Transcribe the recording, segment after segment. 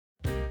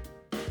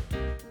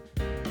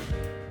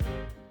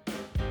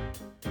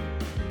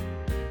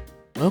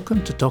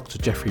Welcome to Dr.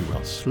 Jeffrey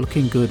Roth's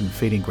Looking Good and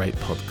Feeling Great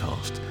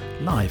podcast,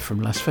 live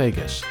from Las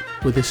Vegas,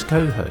 with his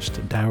co-host,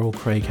 Darrell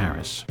Craig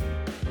Harris.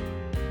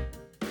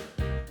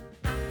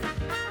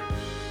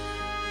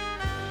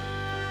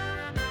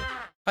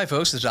 Hi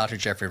folks, this is Dr.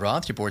 Jeffrey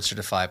Roth, your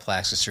board-certified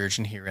plastic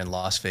surgeon here in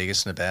Las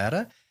Vegas,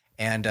 Nevada.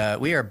 And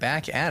we are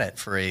back at it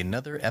for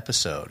another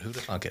episode. Who'd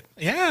have thunk it?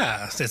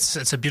 Yeah,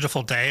 it's a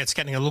beautiful day. It's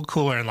getting a little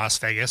cooler in Las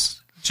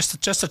Vegas,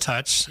 just a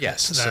touch.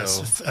 Yes.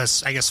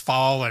 So I guess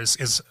fall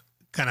is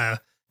kind of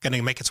going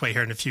to make its way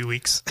here in a few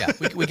weeks. Yeah,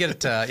 we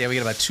get it. We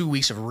get about 2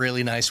 weeks of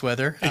really nice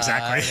weather.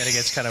 Exactly. And it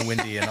gets kind of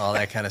windy and all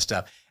that kind of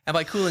stuff. And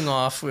by cooling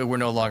off, we're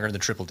no longer in the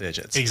triple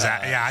digits.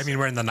 Exactly. Yeah, I mean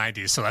we're in the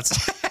 90s, so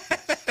that's.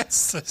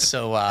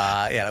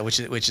 So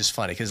which is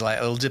funny because like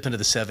it'll dip into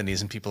the 70s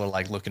and people are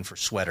like looking for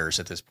sweaters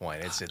at this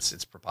point.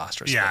 It's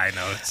preposterous. Yeah, I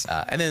know.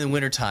 And then in the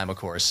wintertime, of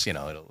course,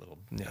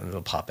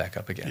 it'll pop back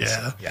up again.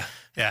 Yeah, so,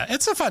 yeah.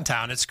 It's a fun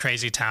town. It's a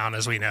crazy town,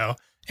 as we know,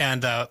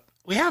 and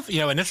we have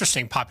an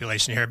interesting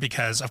population here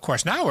because, of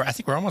course, now I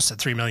think we're almost at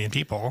 3 million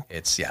people.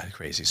 It's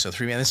crazy. So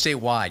 3 million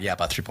statewide,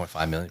 about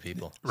 3.5 million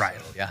people. Right.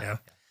 So, yeah.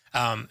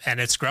 And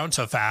it's grown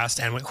so fast.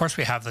 And of course,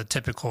 we have the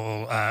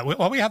typical,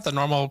 we have the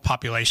normal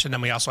population,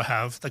 and we also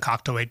have the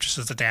cocktail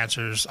waitresses, the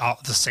dancers, all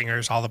the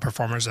singers, all the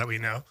performers that we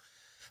know.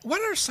 What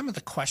are some of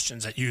the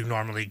questions that you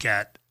normally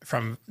get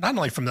from, not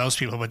only from those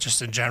people, but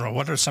just in general?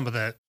 What are some of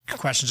the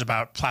questions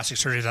about plastic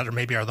surgery that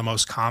are the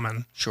most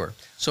common? Sure.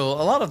 So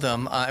a lot of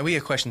them, we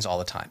get questions all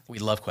the time. We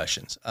love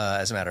questions,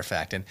 as a matter of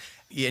fact. And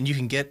you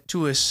can get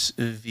to us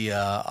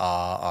via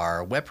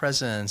our web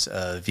presence,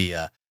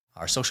 via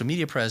our social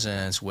media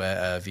presence,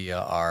 via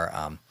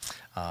our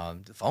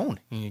the phone.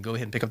 You can go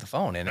ahead and pick up the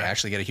phone and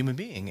actually get a human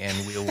being,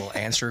 and we will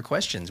answer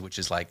questions, which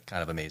is like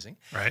kind of amazing.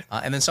 Right.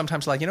 And then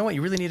sometimes like, you know what,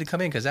 you really need to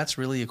come in because that's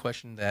really a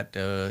question that,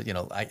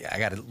 I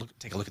got to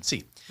take a look and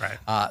see. Right.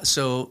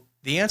 So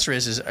the answer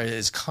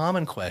is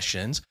common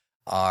questions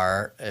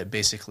are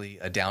basically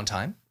a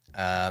downtime.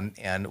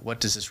 And what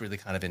does this really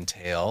kind of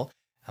entail?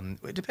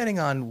 Depending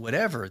on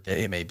whatever that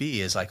it may be,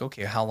 is like,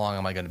 okay, how long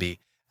am I going to be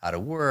out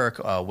of work?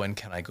 When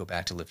can I go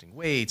back to lifting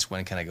weights?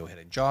 When can I go ahead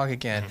and jog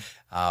again?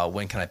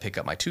 When can I pick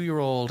up my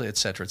 2-year-old, et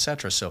cetera, et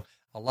cetera. So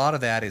a lot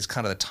of that is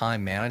kind of the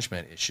time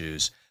management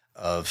issues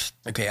of,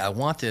 okay, I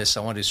want this,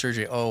 I want to do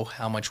surgery. Oh,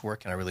 how much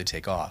work can I really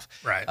take off?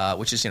 Right.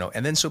 Which is,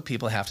 and then so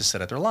people have to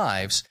set up their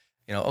lives.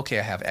 Okay,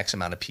 I have X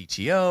amount of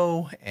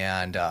PTO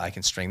and I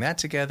can string that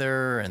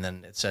together and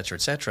then et cetera,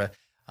 et cetera.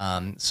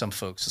 Some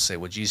folks will say,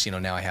 well, geez,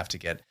 now I have to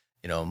get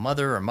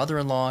mother or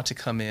mother-in-law to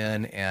come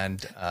in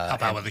and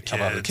help out with the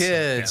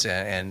kids,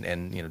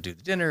 and do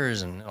the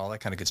dinners and all that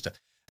kind of good stuff.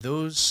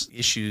 Those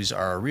issues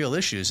are real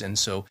issues, and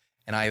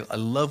I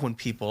love when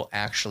people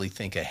actually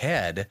think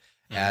ahead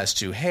as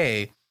to,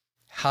 hey,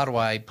 how do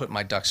I put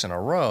my ducks in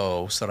a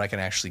row so that I can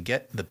actually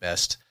get the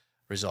best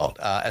result,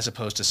 as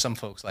opposed to some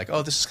folks like,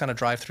 oh, this is kind of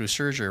drive-through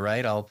surgery,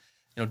 right? I'll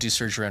do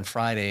surgery on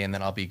Friday and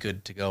then I'll be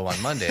good to go on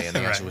Monday, and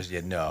the answer was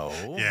no.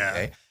 Yeah.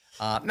 Okay.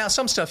 Now,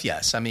 some stuff,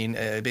 yes. I mean,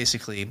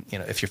 basically,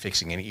 if you're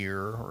fixing an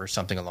ear or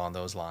something along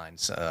those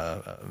lines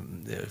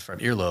from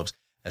earlobes,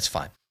 that's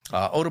fine.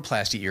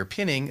 Otoplasty ear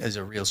pinning is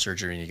a real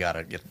surgery, and you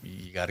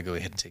gotta go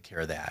ahead and take care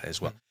of that as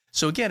well.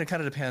 So again, it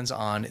kind of depends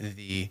on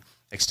the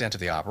extent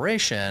of the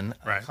operation,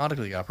 conduct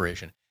of the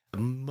operation.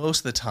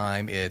 Most of the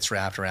time, it's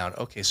wrapped around,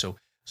 okay, so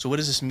what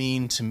does this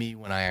mean to me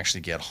when I actually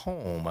get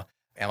home?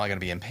 Am I going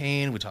to be in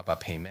pain? We talk about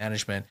pain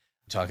management.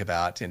 We talk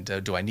about,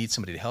 do I need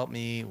somebody to help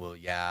me? Well,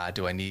 yeah.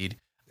 Do I need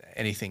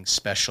anything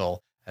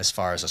special as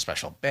far as a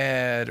special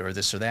bed or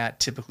this or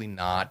that? Typically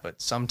not,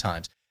 but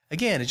sometimes.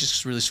 Again, it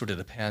just really sort of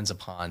depends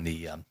upon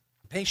the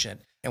patient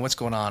and what's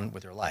going on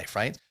with their life,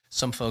 right?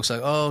 Some folks are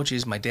like, oh,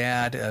 geez, my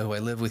dad, who I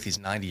live with, he's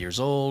 90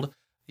 years old.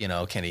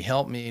 Can he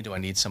help me? Do I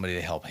need somebody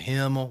to help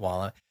him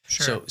while I...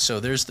 Sure. So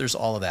there's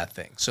all of that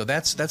thing. So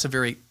that's a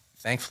very,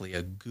 thankfully,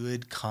 a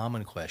good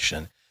common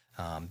question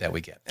that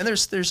we get. And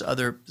there's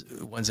other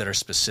ones that are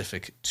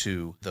specific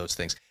to those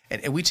things.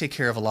 And we take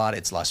care of a lot.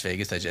 It's Las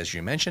Vegas, as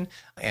you mentioned,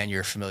 and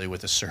you're familiar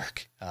with the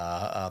Cirque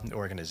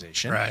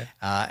organization. Right.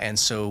 And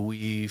so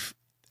we've,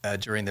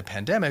 during the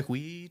pandemic,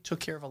 we took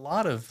care of a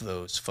lot of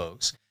those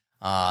folks,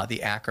 the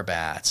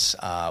acrobats,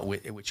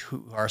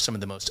 who are some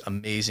of the most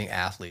amazing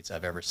athletes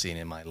I've ever seen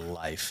in my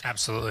life.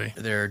 Absolutely.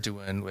 They're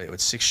doing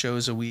 6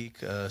 shows a week.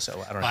 So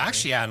I don't know. Well,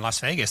 actually, in Las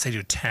Vegas, they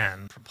do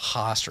 10.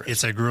 Preposterous.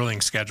 It's a grueling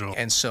schedule.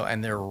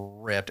 And they're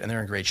ripped and they're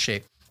in great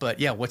shape. But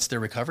yeah, what's their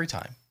recovery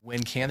time?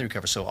 When can they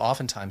recover? So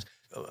oftentimes,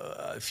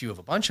 a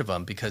bunch of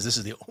them, because this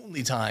is the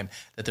only time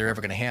that they're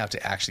ever going to have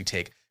to actually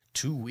take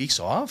 2 weeks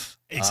off.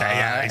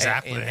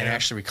 Exactly. And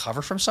actually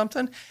recover from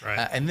something.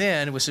 Right. And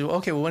then we say,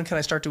 okay, well, when can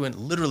I start doing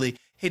literally,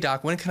 hey,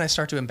 doc, when can I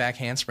start doing back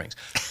handsprings?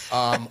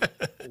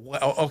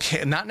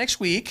 Okay, not next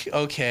week.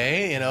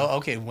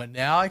 Okay, when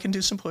now I can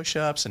do some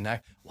push-ups and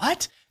now,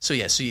 what? So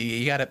yeah, so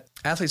you got to,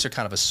 athletes are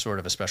kind of a sort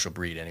of a special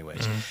breed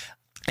anyways.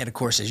 And of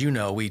course, as you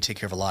know, we take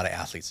care of a lot of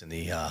athletes in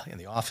the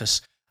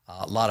office,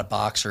 a lot of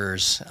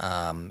boxers,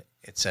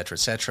 et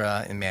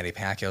cetera, and Manny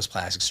Pacquiao's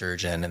plastic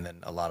surgeon, and then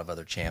a lot of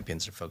other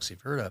champions or folks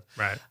you've heard of.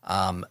 Right.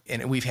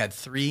 And we've had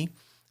 3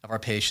 of our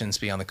patients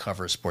be on the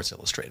cover of Sports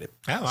Illustrated.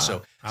 Oh, wow.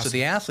 So Awesome.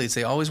 the athletes,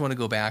 they always want to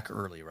go back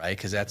early, right?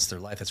 Because that's their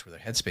life. That's where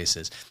their headspace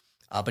is.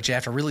 But you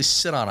have to really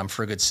sit on them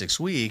for a good 6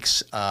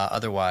 weeks.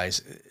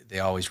 Otherwise, they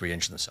always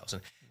re-injure themselves.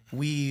 And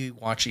we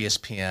watch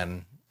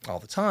ESPN all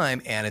the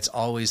time, and it's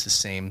always the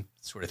same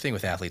sort of thing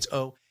with athletes.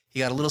 Oh, he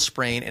got a little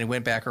sprain and he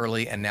went back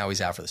early, and now he's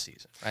out for the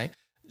season, right?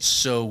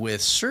 So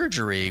with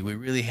surgery, we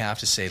really have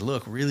to say,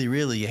 look,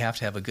 really, you have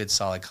to have a good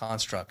solid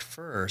construct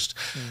first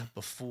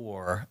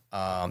before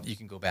you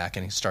can go back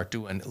and start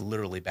doing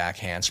literally back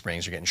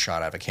handsprings or getting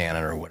shot out of a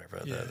cannon or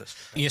whatever.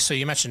 Yeah. So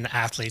you mentioned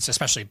athletes,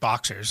 especially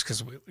boxers,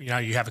 because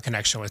you have a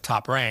connection with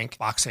Top Rank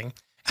boxing.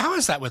 How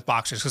is that with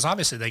boxers? Because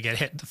obviously they get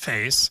hit in the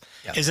face.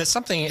 Yeah. Is it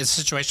a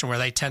situation where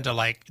they tend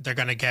to they're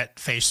going to get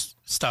face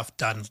stuff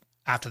done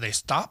after they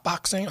stop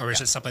boxing, or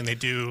is it something they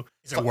do?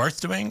 Is it worth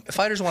doing?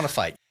 Fighters want to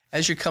fight.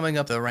 As you're coming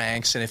up the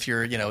ranks, and if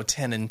you're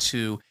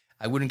 10-2,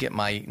 I wouldn't get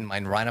my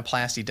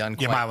rhinoplasty done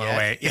quite yet. You might want to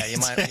wait. Yeah, you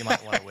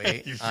might want to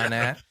wait on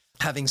that.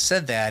 Having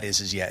said that,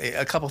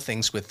 a couple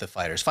things with the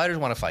fighters. Fighters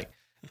want to fight.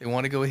 They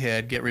want to go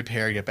ahead, get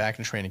repaired, get back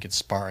in training, get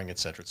sparring, et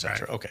cetera, et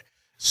cetera. Right. Okay.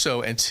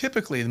 So, and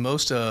typically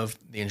most of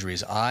the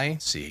injuries I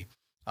see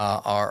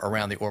are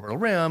around the orbital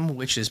rim,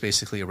 which is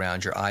basically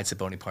around your eye. It's the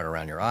bony part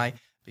around your eye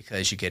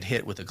because you get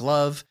hit with a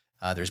glove.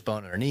 There's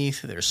bone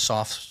underneath. There's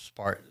soft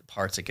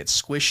parts that get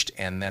squished,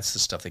 and that's the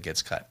stuff that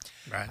gets cut.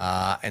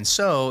 Right. And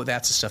so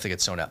that's the stuff that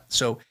gets sewn up.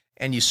 So,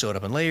 and you sew it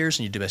up in layers,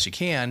 and you do the best you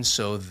can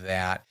so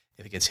that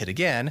if it gets hit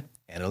again,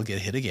 and it'll get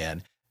hit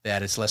again,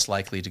 that it's less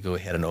likely to go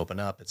ahead and open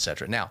up, et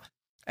cetera. Now,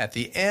 at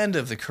the end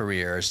of the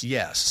careers,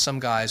 yes, some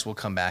guys will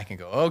come back and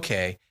go,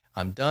 okay,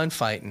 I'm done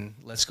fighting.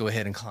 Let's go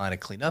ahead and kind of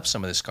clean up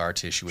some of the scar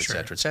tissue, et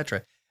cetera, et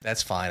cetera.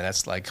 That's fine.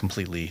 That's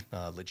completely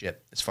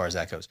legit as far as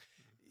that goes.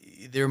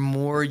 They're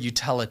more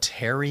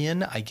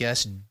utilitarian, I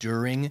guess,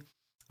 during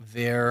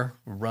their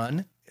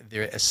run,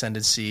 their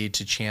ascendancy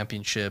to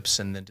championships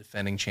and then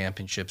defending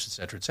championships,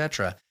 et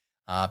cetera,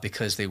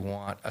 because they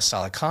want a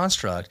solid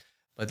construct,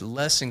 but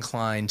less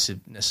inclined to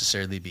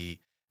necessarily be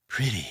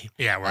pretty.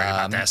 Yeah, worried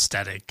about the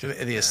aesthetic.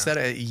 The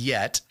aesthetic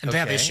yet. And they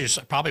have issues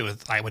probably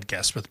with, I would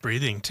guess, with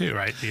breathing too,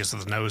 right? Because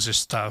of the nose and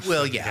stuff.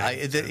 Well,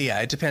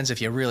 it depends.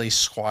 If you really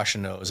squash a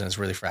nose and it's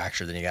really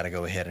fractured, then you got to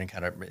go ahead and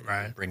kind of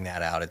bring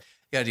that out.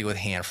 You got to deal with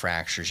hand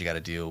fractures. You got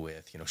to deal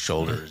with,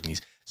 shoulders,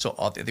 knees. So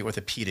all the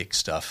orthopedic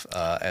stuff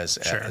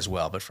as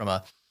well. But from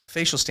a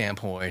facial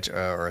standpoint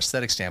or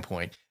aesthetic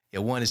standpoint,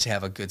 one is to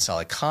have a good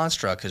solid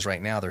construct because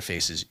right now their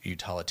face is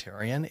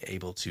utilitarian,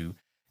 able to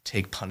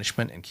take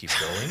punishment and keep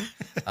going,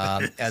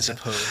 as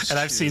opposed to... And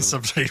I've seen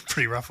some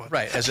pretty rough ones.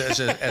 Right,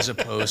 as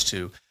opposed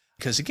to...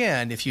 Because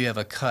again, if you have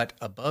a cut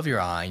above your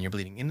eye and you're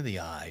bleeding into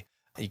the eye,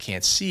 you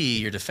can't see,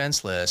 you're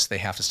defenseless, they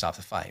have to stop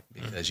the fight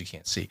because you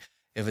can't see.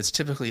 If it's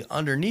typically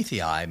underneath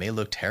the eye, it may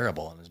look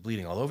terrible and is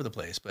bleeding all over the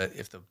place. But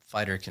if the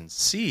fighter can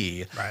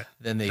see,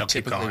 then they'll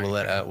typically will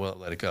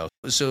let it go.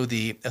 So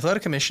the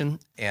Athletic Commission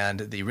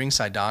and the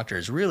ringside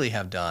doctors really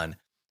have done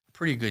a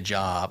pretty good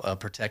job of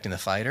protecting the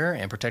fighter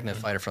and protecting the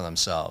fighter from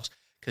themselves.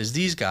 Because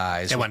these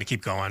guys, they want to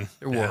keep going.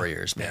 They're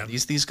warriors, man. Yeah.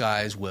 These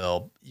guys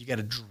you got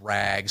to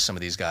drag some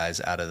of these guys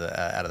out of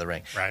the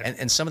ring. Right.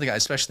 And some of the guys,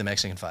 especially the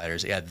Mexican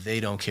fighters, they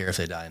don't care if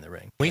they die in the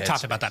ring. We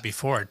talked about that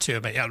before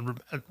too, but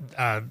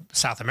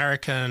South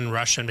American,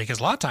 Russian, because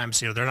a lot of times,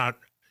 they're not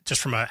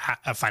just from a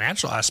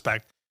financial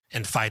aspect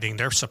in fighting,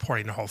 they're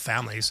supporting their whole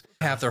families.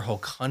 Have their whole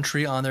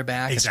country on their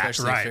back,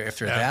 especially if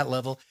they're at that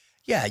level.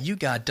 Yeah, you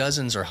got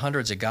dozens or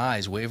hundreds of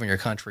guys waving your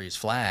country's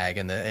flag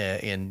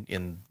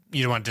in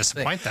you don't want to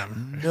disappoint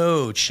them.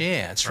 No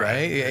chance,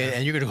 right? Yeah.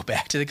 And you're going to go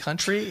back to the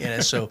country.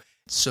 And so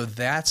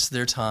that's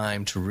their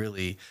time to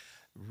really,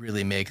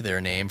 really make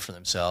their name for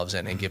themselves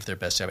and give their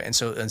best effort. And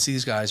so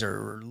these guys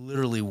are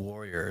literally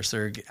warriors.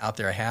 They're out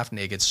there half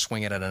naked,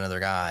 swinging at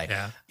another guy.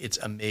 Yeah. It's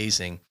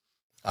amazing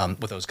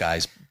what those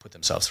guys put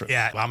themselves through.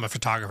 Yeah, well, I'm a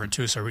photographer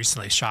too, so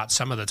recently shot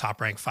some of the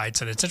Top Rank fights.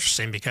 And it's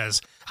interesting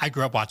because I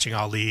grew up watching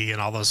Ali and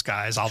all those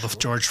guys, all the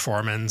George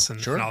Foremans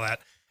and all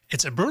that.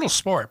 It's a brutal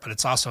sport, but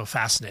it's also a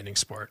fascinating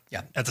sport.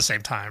 Yeah. At the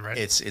same time, right?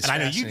 It's and I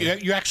know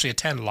you actually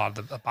attend a lot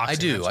of the boxing. I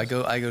do.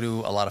 Matches. I go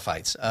to a lot of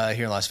fights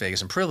here in Las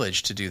Vegas. I'm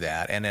privileged to do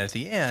that. And at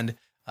the end,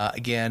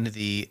 again,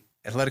 the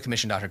Athletic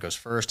Commission doctor goes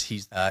first.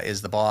 He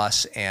is the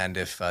boss, and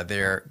if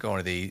they're going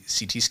to the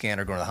CT scan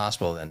or going to the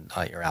hospital, then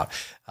you're out.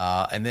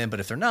 But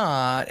if they're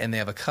not and they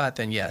have a cut,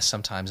 then yes,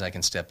 sometimes I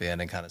can step in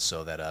and kind of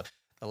sew that up.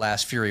 The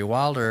last Fury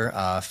Wilder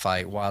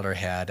fight, Wilder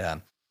had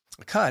a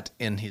cut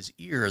in his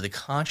ear, the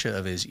concha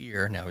of his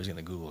ear. Now he's going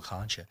to Google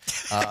concha,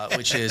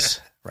 which is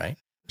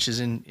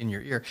in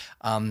your ear,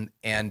 and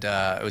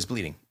it was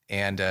bleeding.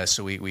 And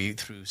so we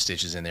threw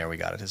stitches in there. We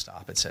got it to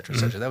stop, et cetera, et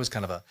cetera. That was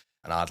kind of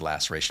an odd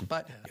laceration.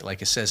 But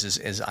like it says,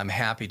 is I'm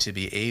happy to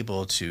be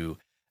able to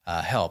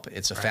help.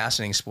 It's a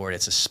fascinating sport.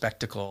 It's a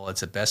spectacle.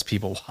 It's the best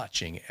people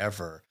watching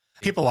ever.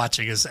 People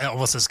watching is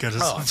almost as good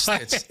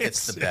as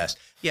it's the best.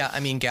 Yeah,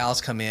 I mean,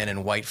 gals come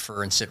in white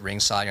fur and sit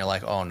ringside, and you're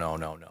like, oh no,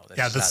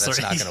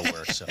 that's not going to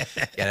work. So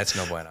that's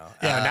no bueno.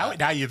 Yeah,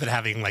 now you've been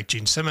having like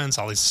Gene Simmons,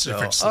 all these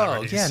different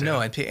celebrities.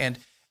 And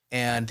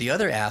And the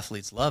other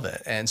athletes love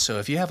it. And so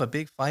if you have a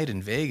big fight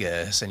in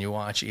Vegas and you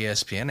watch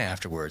ESPN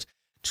afterwards,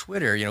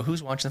 Twitter,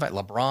 who's watching the fight?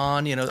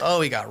 LeBron, oh,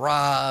 he got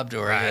robbed,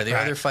 or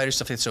other fighters,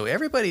 stuff like that. So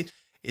everybody,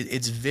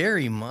 it's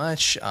very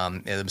much,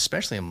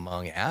 especially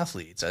among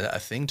athletes, a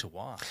thing to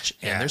watch.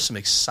 And there's some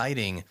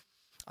exciting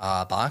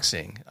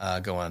boxing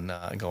going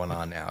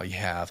on now. You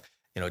have,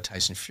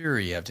 Tyson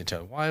Fury, you have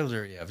Deontay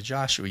Wilder, you have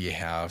Joshua, you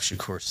have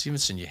Shakur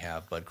Stevenson, you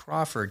have Bud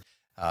Crawford.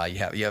 You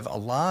have a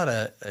lot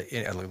of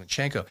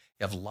Lomachenko.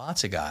 You have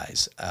lots of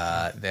guys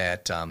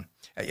that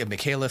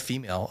Michaela,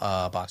 female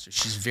boxer.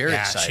 She's very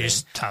exciting.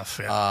 She's tough.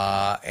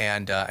 Yeah.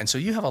 And so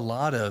you have a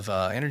lot of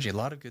energy, a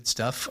lot of good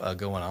stuff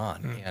going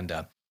on.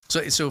 And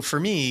so for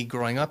me,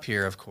 growing up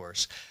here, of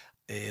course,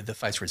 the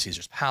fights were at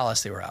Caesar's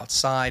Palace. They were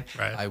outside.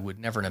 Right. I would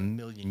never in a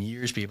million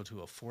years be able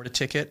to afford a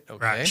ticket.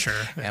 Okay. Right, sure.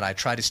 And I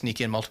tried to sneak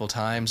in multiple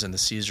times, and the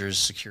Caesar's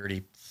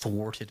security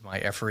thwarted my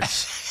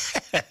efforts.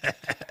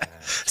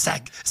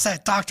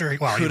 Doctor.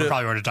 Well, you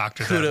probably weren't a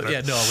doctor. No,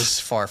 it was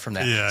far from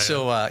that. Yeah,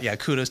 so,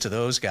 kudos to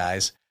those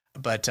guys.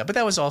 But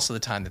that was also the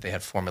time that they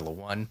had Formula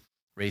One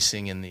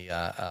racing in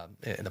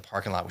the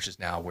parking lot, which is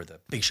now where the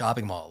big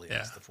shopping mall is.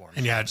 Yeah. The Formula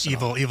and you had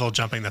evil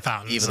jumping the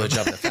fountain. Evil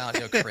jumping the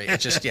fountain. Crazy.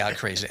 It's just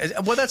crazy.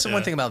 Well, that's the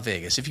one thing about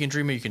Vegas. If you can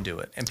dream it, you can do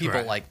it. And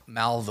people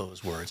mouth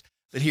those words.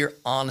 But here,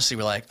 honestly,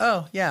 we're like,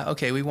 oh, yeah,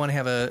 okay, we want to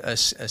have a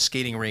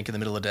skating rink in the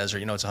middle of the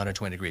desert. It's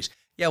 120 degrees.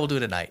 Yeah, we'll do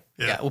it at night.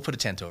 Yeah, we'll put a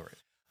tent over it.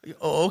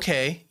 Oh,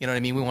 okay. You know what I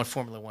mean? We want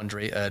Formula One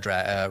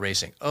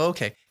racing. Oh,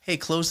 okay. Hey,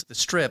 close the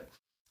strip,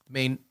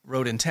 main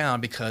road in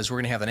town, because we're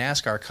going to have the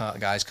NASCAR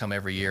guys come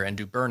every year and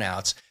do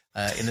burnouts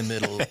in the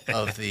middle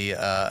of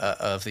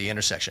the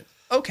intersection.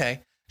 Okay,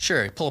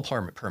 sure. Pull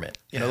a permit.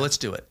 Let's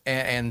do it.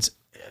 And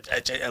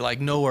like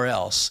nowhere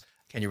else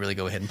can you really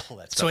go ahead and pull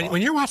that stuff off. So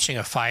when you're watching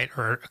a fight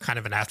or kind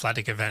of an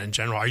athletic event in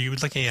general, are you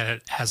looking at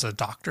it as a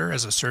doctor,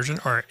 as a surgeon,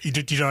 or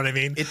do you know what I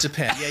mean? It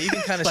depends. Yeah, you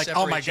can kind of like,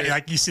 separate. Oh my God,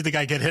 like you see the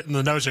guy get hit in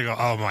the nose, you go,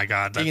 oh my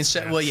God. You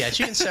can you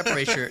can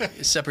separate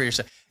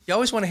yourself. You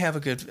always want to have a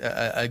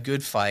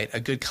good fight, a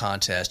good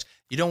contest.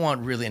 You don't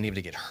want really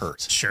anybody to get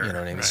hurt. Sure. You know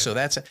what I mean? Right. So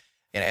that's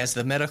and as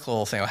the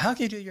medical thing, how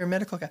can you do? You're a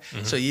medical guy,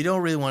 so you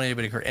don't really want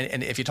anybody to hurt.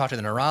 And if you talk to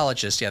the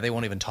neurologist, they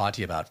won't even talk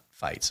to you about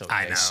fights. Okay?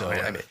 I know. So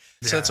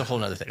so that's a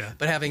whole other thing. Yeah.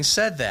 But having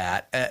said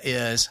that,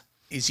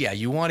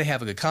 you want to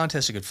have a good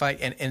contest, a good fight,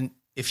 and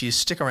if you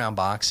stick around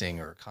boxing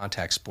or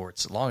contact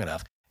sports long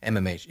enough,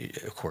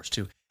 MMA of course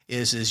too,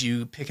 is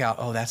you pick out,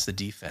 oh, that's the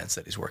defense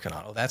that he's working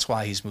on. Oh, that's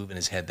why he's moving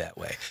his head that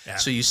way. Yeah.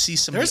 So you see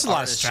some There's a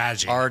lot of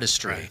strategy.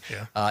 Artistry.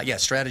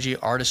 Right. Strategy,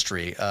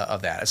 artistry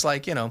of that. It's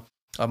like,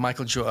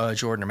 Michael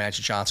Jordan or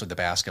Magic Johnson with the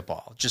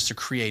basketball. Just the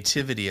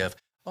creativity of,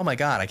 oh my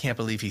God, I can't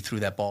believe he threw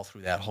that ball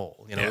through that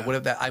hole. What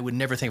if that? I would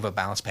never think of a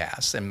bounce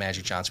pass, and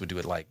Magic Johnson would do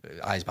it like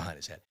eyes behind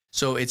his head.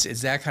 So it's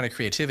that kind of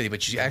creativity,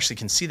 but you actually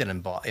can see that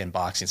in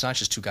boxing. It's not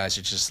just two guys who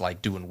are just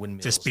like doing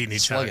windmills, just beating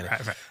each other.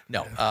 Right.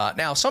 No.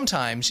 Now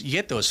sometimes you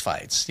get those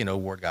fights.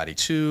 Ward Gotti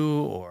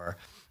 2 or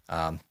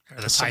the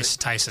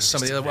Tyson.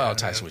 Some of the other.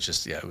 Tyson was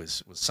just it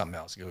was something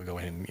else. Go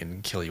in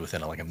and kill you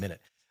within like a minute.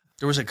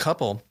 There was a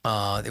couple.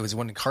 There was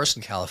one in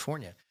Carson,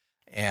 California,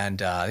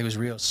 and it was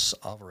Rios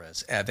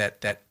Alvarez.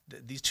 That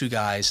these two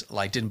guys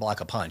didn't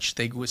block a punch.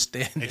 They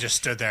just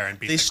stood there and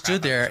beat. They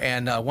stood there,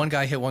 and one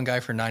guy hit one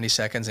guy for 90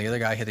 seconds, and the other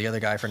guy hit the other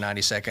guy for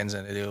 90 seconds,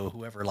 and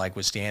whoever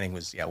was standing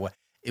was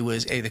it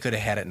was they could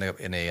have had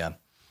it in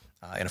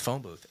a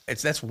phone booth.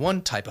 That's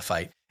one type of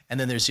fight, and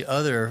then there's the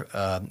other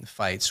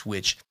fights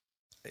which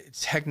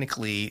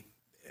technically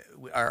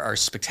are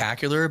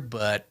spectacular,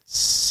 but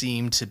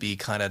seem to be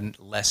kind of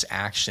less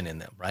action in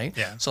them, right?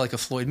 Yeah. So like a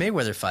Floyd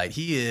Mayweather fight,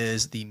 he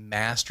is the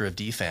master of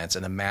defense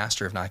and the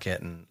master of not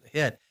getting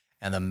hit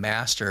and the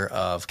master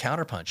of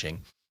counterpunching.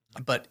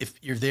 But if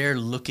you're there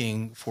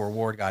looking for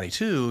Ward Gotti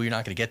 2, you're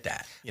not going to get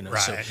that.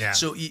 Right,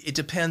 so it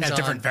depends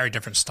on very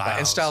different styles.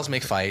 And styles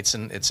make fights,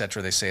 and et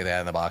cetera. They say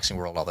that in the boxing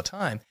world all the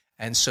time.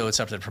 And so it's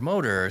up to the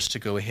promoters to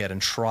go ahead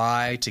and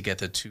try to get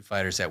the two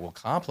fighters that will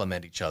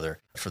complement each other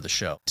for the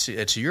show.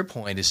 To your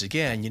point is,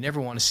 again, you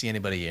never want to see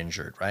anybody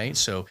injured, right?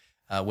 So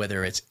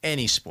whether it's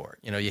any sport,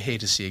 you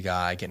hate to see a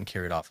guy getting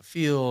carried off a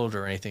field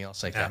or anything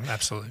else like that.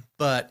 Absolutely.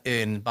 But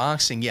in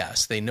boxing,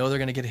 yes, they know they're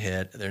going to get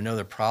hit. They know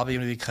they're probably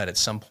going to be cut at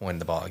some point in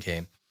the ball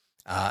game.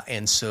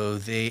 And so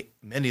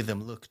many of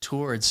them look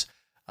towards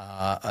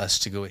us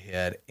to go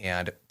ahead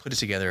and put it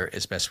together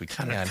as best we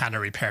can. Kind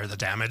of repair the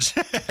damage.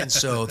 And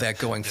so that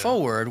going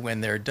forward,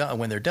 when they're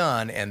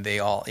done, and they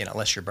all,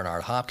 unless you're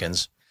Bernard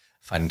Hopkins,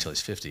 fighting until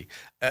he's 50,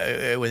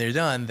 when they're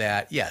done,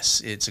 that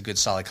yes, it's a good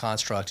solid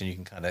construct, and you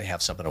can kind of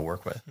have something to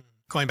work with.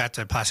 Going back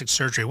to plastic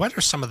surgery, what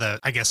are some of the,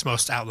 I guess,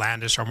 most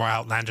outlandish or more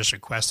outlandish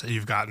requests that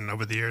you've gotten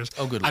over the years?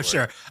 Oh, good I'm Lord.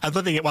 sure.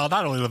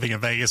 Not only living in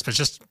Vegas, but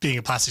just being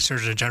a plastic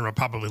surgeon in general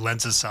probably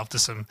lends itself to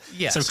some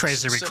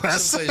crazy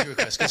requests. Some crazy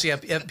requests.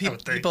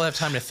 Because people have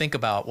time to think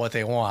about what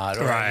they want,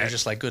 or they're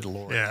just like, good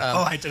Lord.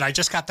 Yeah. I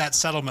just got that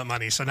settlement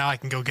money, so now I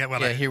can go get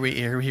what Here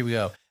we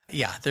go.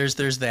 Yeah,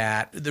 there's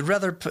that. The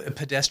rather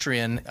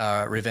pedestrian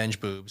revenge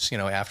boobs,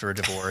 after a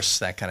divorce,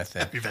 that kind of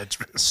thing. Revenge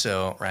boobs.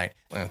 So, right,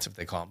 well, that's what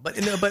they call them.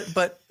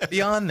 But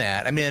beyond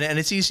that, I mean, and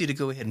it's easy to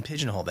go ahead and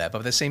pigeonhole that. But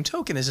by the same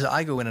token, is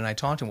I go in and I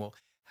talk to them.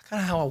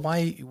 Well,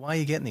 why are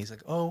you getting these?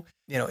 Like,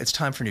 it's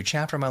time for a new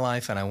chapter in my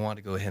life, and I want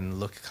to go ahead and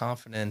look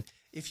confident.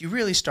 If you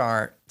really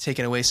start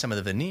taking away some of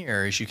the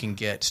veneers, you can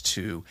get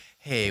to,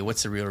 hey,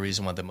 what's the real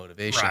reason, what the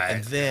motivation? Right.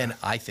 And then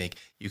I think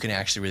you can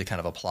actually really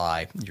kind of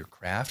apply your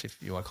craft, if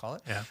you want to call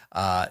it,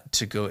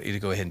 to go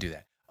ahead and do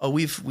that. Oh,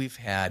 we've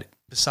had,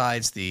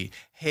 besides the,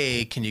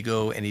 hey, can you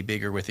go any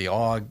bigger with the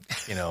AUG,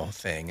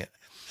 thing?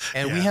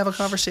 And we have a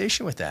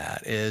conversation with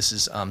that,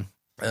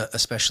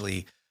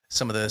 especially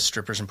some of the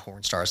strippers and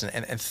porn stars.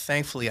 And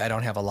thankfully, I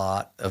don't have a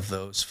lot of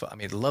those. I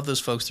mean, I love those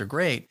folks. They're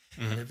great.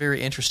 Mm-hmm. They're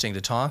very interesting to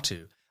talk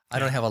to. I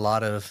don't have a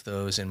lot of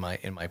those in my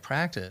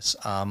practice,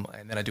 and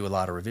then I do a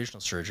lot of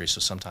revisional surgery. So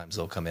sometimes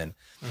they'll come in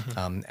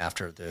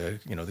after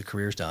the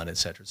career's done, et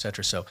cetera, et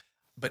cetera. So,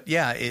 but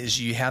yeah, is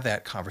you have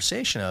that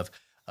conversation of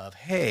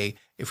hey,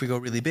 if we go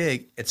really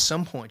big, at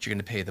some point you're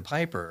going to pay the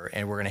piper,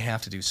 and we're going to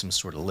have to do some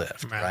sort of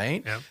lift,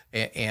 right?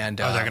 Yep. And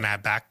they're going to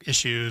have back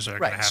issues, or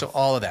right. So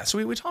all of that.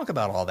 So we talk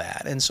about all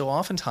that, and so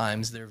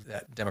oftentimes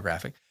that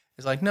demographic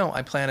is like, no,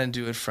 I plan to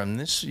do it from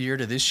this year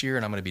to this year,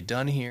 and I'm going to be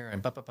done here,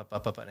 and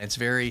and it's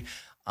very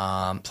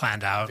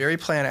planned out. Very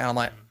planned out. I'm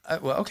like,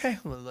 well, okay,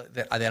 well,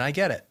 then I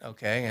get it.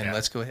 Okay, and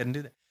let's go ahead and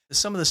do that.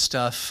 Some of the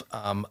stuff,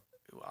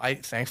 I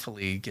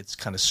thankfully gets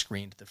kind of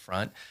screened at the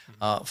front.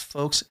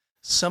 Folks,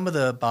 some of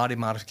the body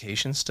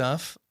modification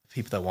stuff,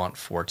 people that want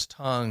forked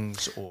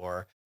tongues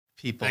or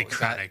people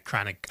like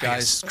chronic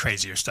guys,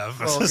 crazier stuff.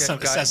 Well,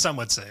 some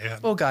would say. Yeah.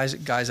 Well, guys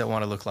that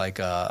want to look like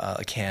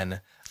a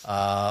Ken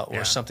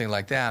or something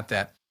like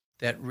that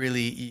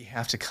really you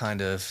have to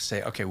kind of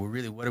say, okay, well,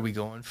 really, what are we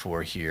going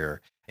for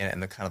here?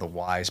 And the kind of the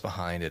whys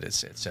behind it, et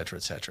cetera,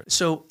 et cetera.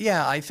 So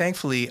yeah, I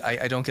thankfully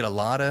don't get a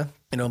lot of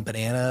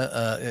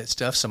banana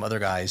stuff. Some other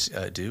guys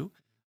do,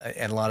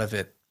 and a lot of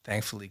it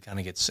thankfully kind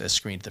of gets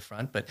screened at the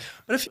front. But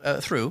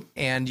if through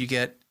and you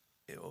get,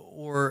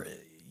 or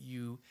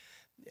you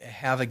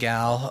have a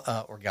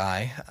gal or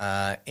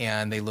guy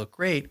and they look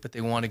great, but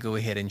they want to go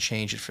ahead and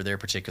change it for their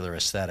particular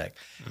aesthetic,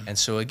 and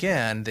so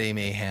again they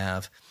may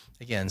have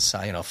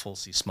full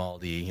C, small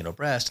d,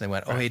 breast, and they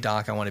went, oh hey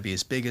doc, I want to be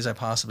as big as I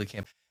possibly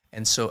can.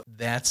 And so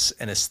that's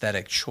an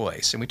aesthetic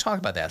choice. And we talk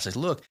about that. It's like,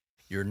 look,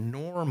 you're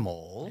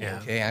normal. Yeah.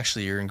 Okay,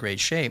 actually, you're in great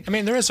shape. I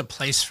mean, there is a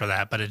place for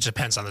that, but it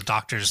depends on the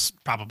doctor's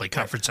probably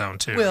comfort zone,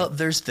 too. Well,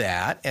 there's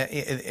that,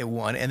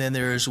 one. And then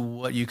there's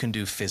what you can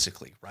do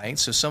physically, right?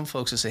 So some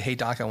folks will say, hey,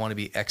 doc, I want to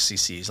be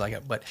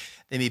XCCs. But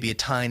they may be a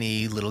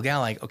tiny little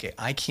gal. Like, okay,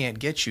 I can't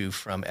get you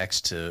from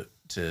X to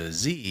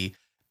Z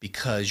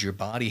because your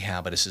body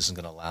habitus isn't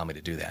going to allow me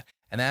to do that.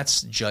 And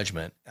that's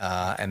judgment.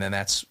 And then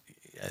that's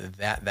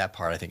that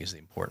part I think is the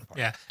important part.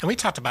 Yeah, and we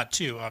talked about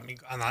too,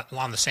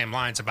 along the same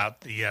lines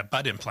about the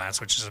butt implants,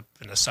 which has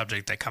been a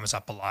subject that comes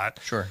up a lot.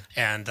 Sure.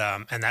 And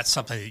that's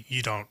something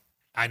that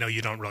I know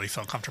you don't really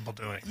feel comfortable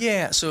doing.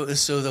 Yeah. So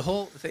the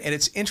whole thing, and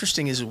it's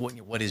interesting, is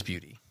what is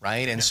beauty,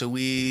 right? And so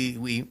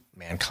we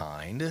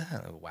mankind,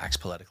 wax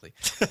poetically,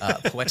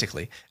 have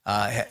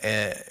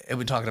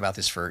been talking about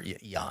this for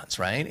eons,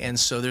 right? And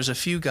so there's a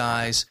few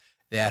guys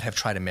that have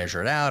tried to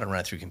measure it out and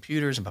run it through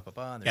computers and blah, blah,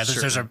 blah. And I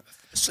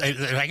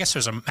guess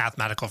there's a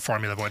mathematical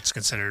formula of what's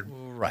considered.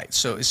 Right.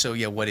 So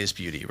what is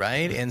beauty,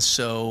 right?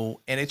 Mm-hmm.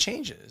 And it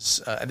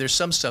changes. There's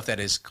some stuff that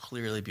is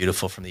clearly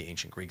beautiful from the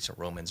ancient Greeks and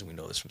Romans, and we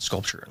know this from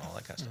sculpture and all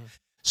that kind of stuff.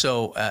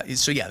 So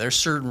there's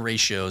certain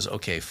ratios.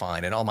 Okay,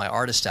 fine. And all my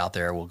artists out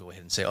there will go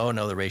ahead and say, oh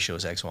no, the ratio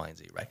is X, Y, and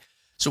Z, right?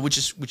 So which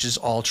is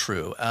all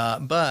true,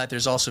 but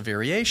there's also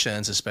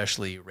variations,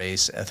 especially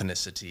race,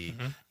 ethnicity,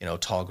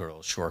 tall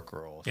girls, short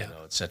girl,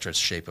 et cetera,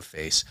 shape of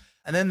face.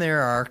 And then there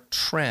are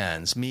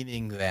trends,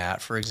 meaning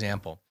that, for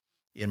example,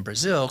 in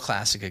Brazil,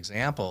 classic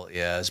example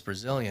is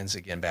Brazilians,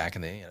 again, back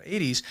in the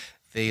 80s,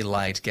 they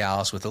liked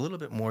gals with a little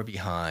bit more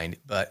behind,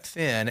 but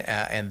thin,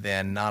 and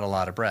then not a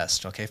lot of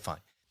breast. Okay, fine.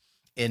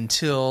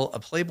 Until a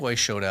Playboy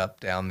showed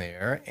up down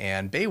there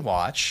and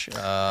Baywatch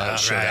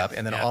showed up,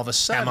 and then all of a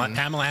sudden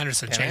Pamela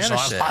Anderson changed a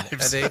lot of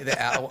lives.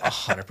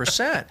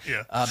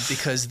 100%.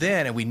 Because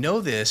then, and we know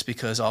this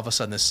because all of a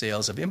sudden the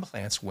sales of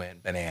implants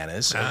went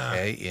bananas.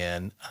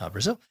 In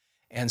Brazil,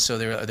 and so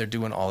they're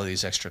doing all of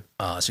these extra.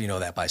 So you know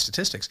that by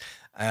statistics.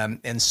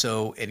 And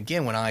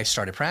again, when I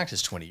started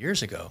practice 20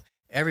 years ago,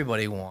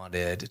 everybody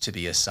wanted to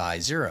be a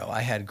size 0.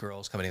 I had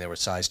girls coming in there with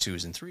size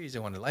 2s and 3s. They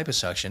wanted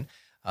liposuction.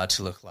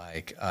 To look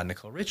like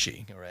Nicole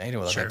Richie, right?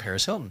 Or look like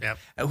Paris Hilton,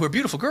 who are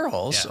beautiful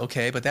girls,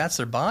 okay, but that's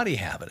their body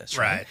habitus,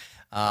 right?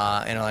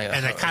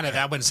 And it kind of,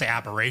 I wouldn't say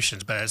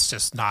aberrations, but it's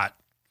just not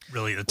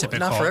really the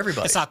typical. Not for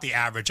everybody. It's not the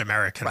average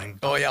American. Right.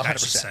 Oh yeah, 100%. I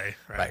should say,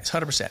 right,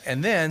 100%.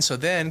 And then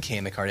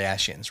came the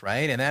Kardashians,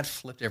 right? And that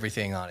flipped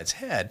everything on its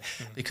head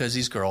because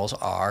these girls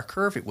are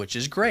curvy, which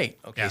is great.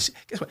 Okay, so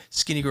guess what?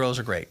 Skinny girls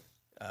are great.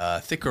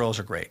 Thick girls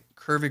are great.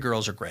 Curvy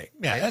girls are great.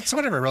 Yeah, that's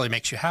whatever really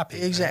makes you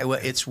happy. Exactly. Well,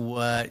 it's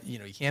what, you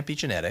can't beat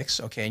genetics.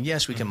 Okay. And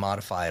yes, we can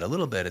modify it a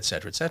little bit, et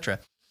cetera, et cetera.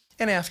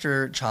 And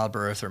after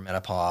childbirth or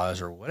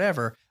menopause or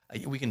whatever,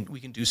 we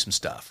can do some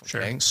stuff.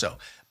 Okay. Sure. So,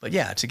 but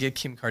yeah, to get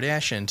Kim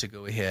Kardashian to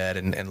go ahead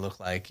and look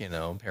like,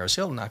 Paris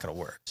Hilton, not going to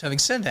work. So having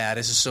said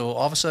that, so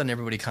all of a sudden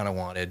everybody kind of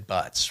wanted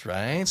butts,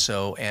 right?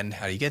 So, and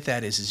how do you get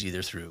that is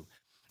either through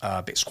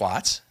big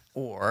squats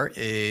or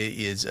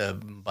is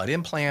butt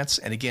implants.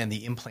 And again,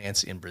 the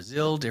implants in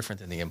Brazil,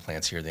 different than the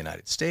implants here in the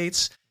United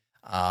States.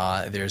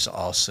 There's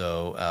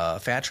also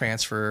fat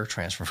transfer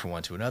from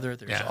one to another.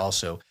 There's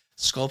also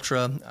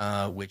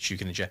Sculptra, which you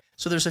can inject.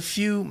 So there's a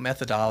few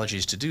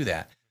methodologies to do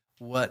that.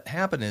 What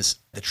happened is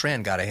the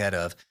trend got ahead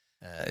of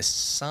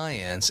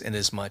science in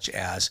as much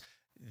as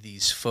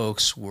these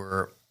folks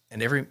were,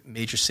 and every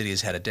major city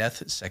has had a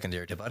death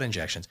secondary to butt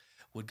injections,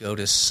 would go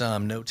to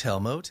some no-tell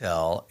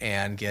motel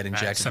and get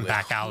injected some with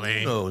back alley.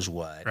 Who knows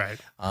what. Right.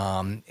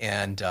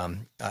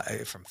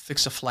 From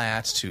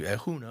Fix-A-Flats to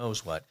who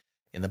knows what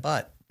in the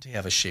butt to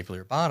have a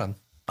shapelier bottom.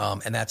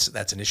 And that's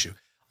an issue.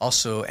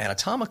 Also,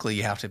 anatomically,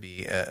 you have to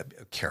be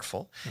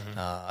careful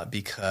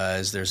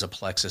because there's a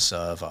plexus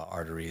of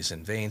arteries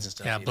and veins and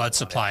stuff. Yeah, blood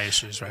supply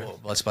issues, right?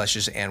 Blood supply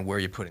issues, and where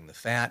you're putting the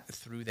fat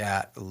through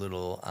that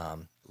little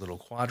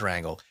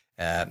quadrangle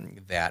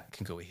that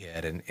can go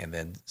ahead and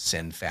then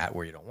send fat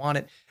where you don't want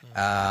it.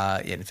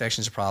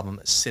 Infection's a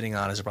problem. Sitting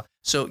on is a problem.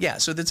 So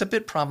that's a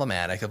bit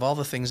problematic. Of all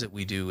the things that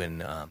we do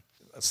in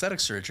aesthetic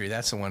surgery,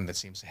 that's the one that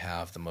seems to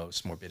have the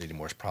most morbidity,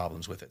 most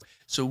problems with it.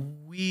 So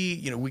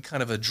we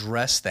kind of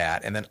address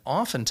that. And then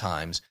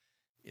oftentimes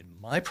in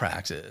my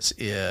practice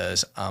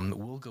is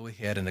we'll go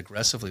ahead and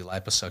aggressively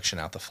liposuction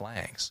out the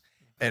flanks.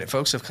 And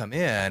folks have come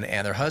in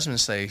and their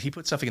husbands say, he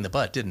put something in the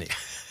butt, didn't he?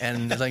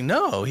 And they're like,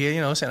 no,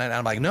 and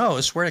I'm like, no,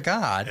 I swear to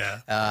God.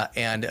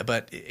 Yeah.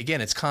 But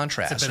again, it's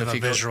contrast. It's a bit of a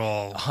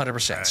visual.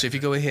 100%. Right. So if you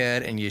go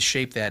ahead and you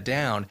shape that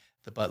down,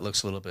 the butt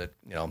looks a little bit,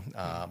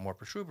 more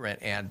protuberant.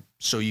 And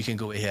so you can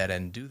go ahead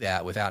and do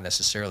that without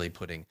necessarily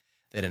putting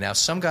that in. Now,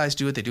 some guys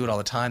do it. They do it all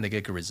the time. They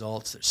get good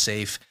results. They're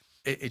safe.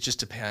 It just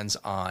depends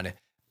on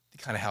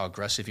kind of how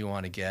aggressive you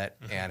want to get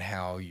and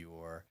how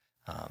your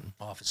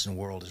office and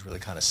world is really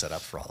kind of set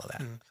up for all of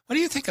that. What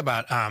do you think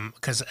about,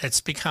 because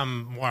it's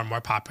become more and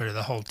more popular,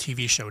 the whole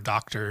TV show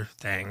doctor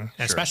thing,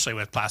 especially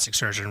with plastic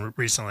surgeon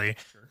recently.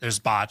 There's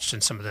Botched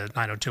and some of the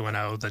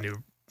 90210, the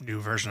new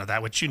version of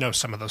that, which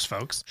some of those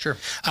folks. Sure.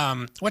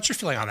 What's your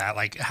feeling on that?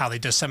 Like how they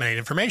disseminate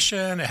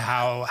information,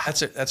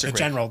 that's a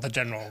general.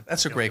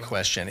 That's a great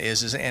question.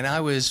 And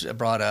I was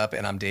brought up,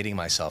 and I'm dating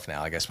myself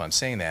now, I guess when I'm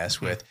saying this,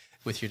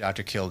 with your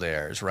Dr.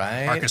 Kildare's,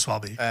 right? Marcus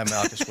Welby.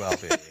 Marcus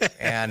Welby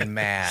and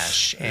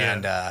MASH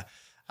and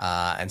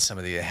some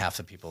of half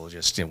the people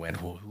just went,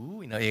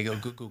 who? You go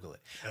Google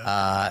it.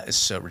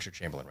 So Richard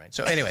Chamberlain, right?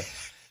 So anyway.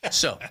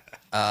 So,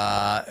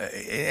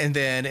 and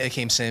then it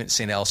came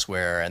St.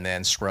 Elsewhere, and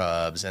then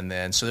Scrubs, and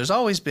then so there's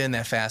always been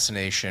that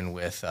fascination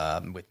with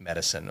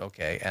medicine,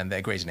 okay, and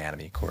the Grey's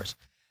Anatomy, of course,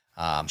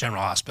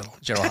 General Hospital,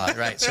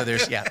 right? So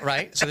there's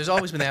So there's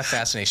always been that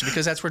fascination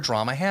because that's where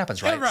drama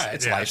happens, right? Yeah, right.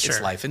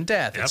 It's life and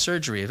death, it's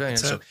surgery,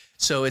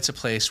 so it's a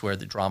place where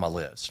the drama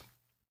lives.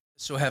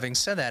 So having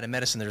said that, in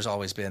medicine, there's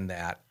always been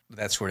that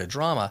sort of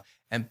drama,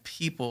 and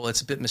people, it's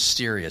a bit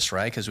mysterious,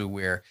 right? Because we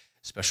wear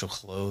special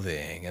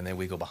clothing, and then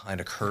we go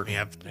behind a curtain.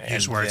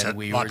 Use words that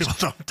a lot of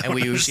people don't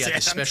we use understand.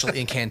 the special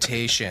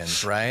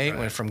incantations,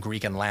 right? From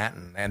Greek and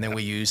Latin, and then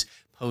we use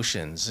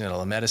potions,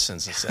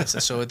 medicines. And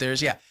so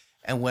there's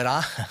And what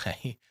I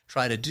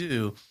try to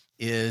do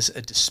is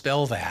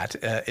dispel that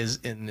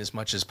in as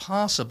much as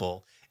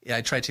possible. I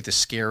try to take the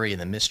scary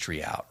and the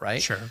mystery out,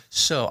 right? Sure.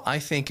 So I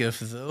think if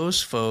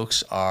those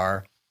folks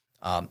are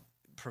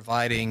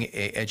providing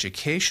a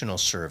educational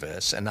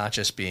service and not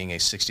just being a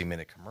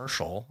 60-minute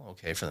commercial,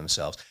 okay, for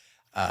themselves,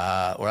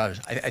 or others,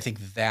 I think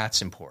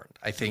that's important.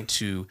 I think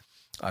to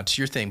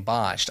your thing,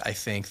 Botched, I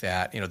think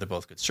that they're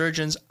both good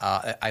surgeons.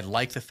 I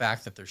like the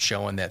fact that they're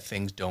showing that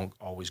things don't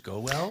always go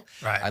well.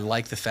 Right. I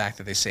like the fact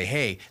that they say,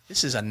 hey,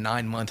 this is a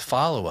 9-month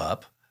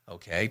follow-up.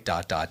 Okay, ...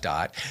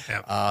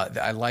 Yep.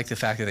 I like the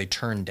fact that they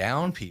turn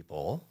down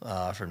people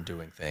from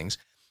doing things.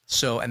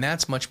 So, and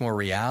that's much more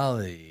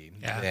reality.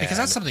 Yeah, because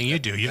that's something you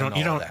do. You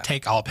don't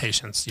take all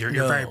patients.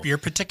 You're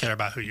particular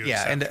about who you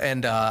accept.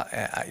 And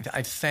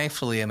I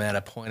thankfully am at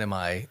a point in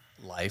my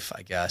life,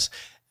 I guess,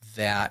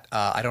 that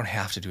I don't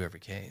have to do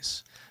every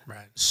case.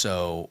 Right.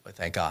 So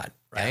thank God.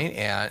 Right.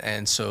 Yeah.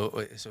 And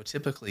so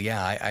typically,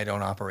 I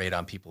don't operate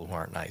on people who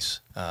aren't nice,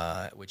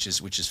 which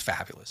is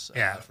fabulous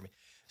for me.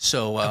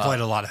 So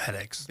avoid a lot of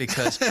headaches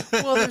because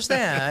there's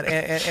that,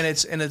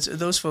 and it's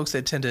those folks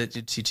that tend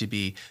to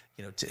be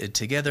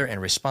together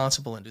and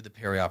responsible and do the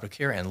perioperative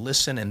care and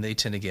listen, and they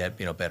tend to get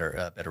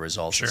better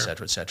results, et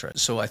cetera, et cetera.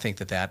 So I think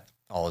that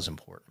all is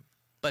important.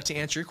 But to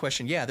answer your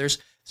question, there's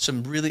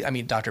some really,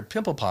 Dr.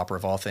 Pimple Popper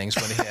of all things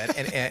went ahead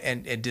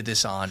and did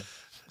this on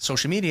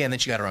social media, and then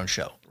she got her own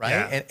show, right?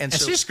 Yeah. And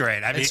so she's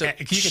great. You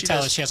can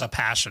tell that she has a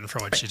passion for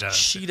what she does.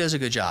 She does a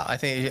good job. I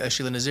think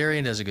Sheila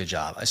Nazarian does a good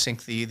job. I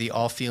think the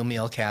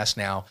all-female cast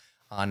now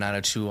on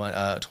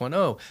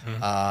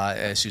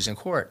 90210, Susan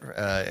Court,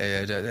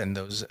 and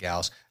those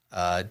gals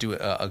do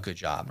a good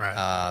job.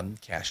 Right.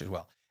 Cash as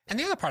well. And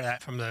the other part of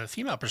that, from the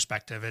female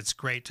perspective, it's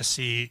great to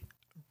see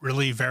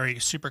really very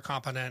super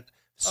competent,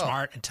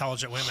 smart,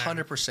 intelligent women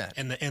 100%.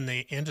 in the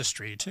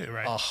industry too,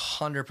 right?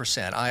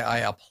 100%. I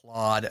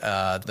applaud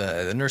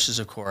the nurses,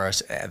 of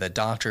course, the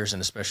doctors,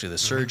 and especially the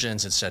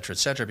surgeons, et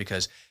cetera,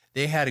 because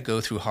they had to go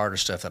through harder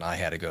stuff than I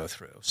had to go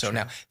through. So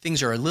now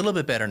things are a little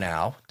bit better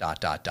now, ...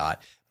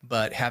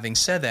 But having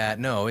said that,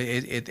 no,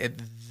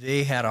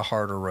 they had a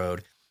harder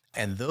road.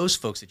 And those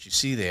folks that you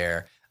see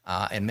there,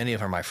 and many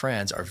of them are my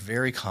friends, are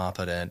very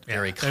competent,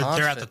 very confident.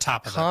 They're at the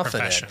top of the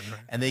profession.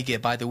 Right? And they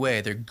get, by the way,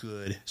 they're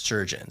good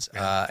surgeons,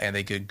 and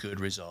they get good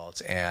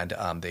results, and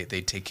they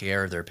take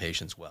care of their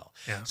patients well.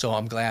 Yeah. So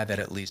I'm glad that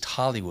at least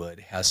Hollywood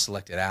has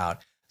selected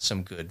out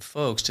some good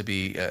folks to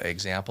be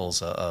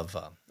examples of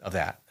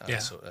that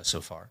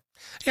so far.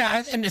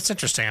 Yeah, and it's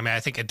interesting. I mean,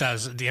 I think it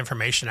does, the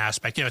information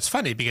aspect. It's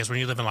funny because when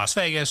you live in Las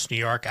Vegas, New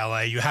York,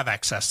 LA, you have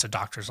access to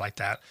doctors like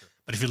that.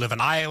 But if you live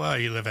in Iowa or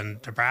you live in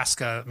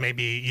Nebraska,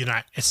 maybe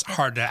it's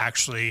hard to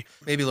actually.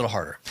 Maybe a little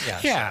harder.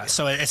 Yeah.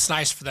 So it's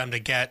nice for them to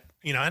get,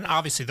 and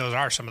obviously those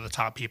are some of the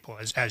top people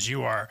as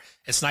you are.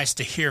 It's nice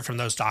to hear from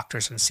those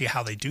doctors and see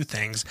how they do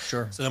things.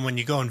 Sure. So then when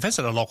you go and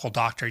visit a local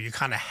doctor, you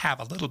kind of have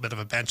a little bit of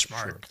a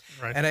benchmark. Sure.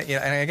 Right. And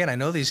again, I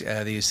know these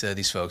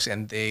folks,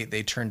 and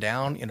they turn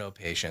down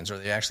patients, or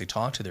they actually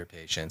talk to their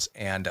patients,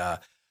 and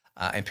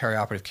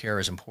perioperative care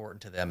is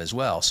important to them as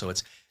well.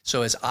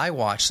 So as I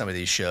watch some of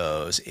these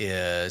shows,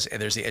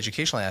 and there's the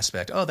educational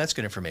aspect. Oh, that's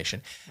good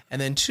information.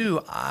 And then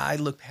 2, I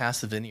look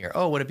past the veneer.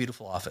 Oh, what a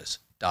beautiful office. ...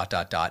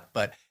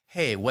 But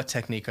hey, what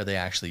technique are they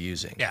actually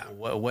using? Yeah.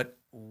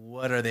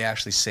 What are they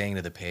actually saying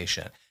to the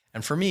patient?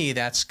 And for me,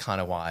 that's kind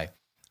of why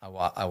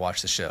I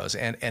watch the shows.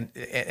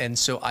 And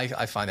so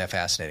I find that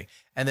fascinating.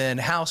 And then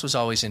House was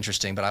always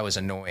interesting, but I was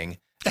annoying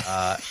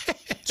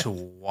to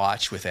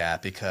watch with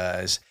that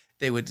because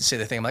they would say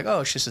the thing. I'm like,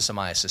 oh,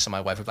 schistosomiasis. And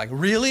my wife would be like,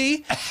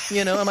 really?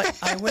 I'm like,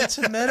 I went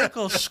to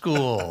medical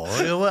school.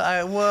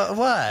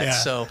 What? Yeah.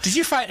 So did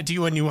you find,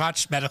 when you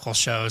watch medical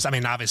shows, I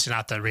mean, obviously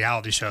not the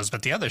reality shows,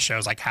 but the other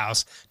shows like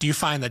House, do you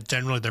find that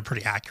generally they're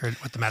pretty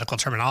accurate with the medical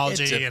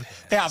terminology? And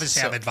they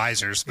obviously have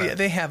advisors. But. Yeah,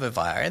 they have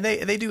advisors. And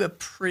they do a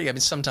pretty, I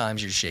mean,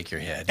 sometimes you shake your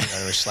head.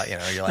 It's like,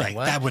 you're like,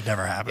 what? That would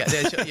never happen.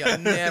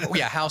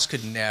 House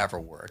could never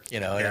work,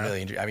 in a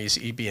million. I mean,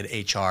 you'd be at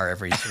HR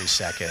every 3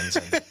 seconds.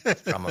 And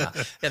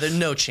there's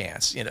no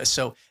chance,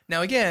 So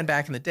now again,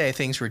 back in the day,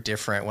 things were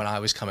different when I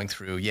was coming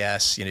through.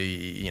 Yes,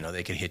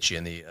 they could hit you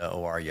in the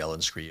OR, yell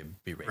and scream,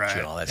 berate you,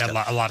 and all that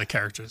stuff. A lot of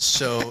characters.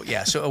 So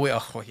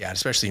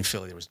especially in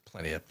Philly, there was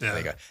plenty of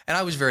guys. And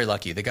I was very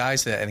lucky. The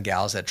guys and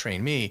gals that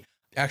trained me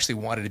actually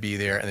wanted to be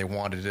there, and they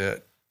wanted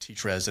to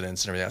teach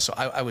residents and everything else. So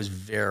I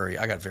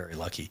got very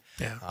lucky.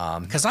 Yeah.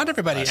 Because not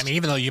everybody, I mean,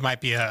 even though you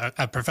might be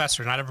a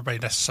professor, not everybody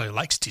necessarily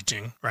likes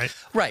teaching, right?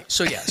 Right.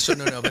 So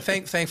no. But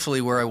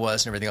thankfully where I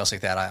was and everything else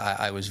like that,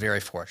 I was very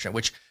fortunate,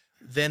 which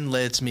then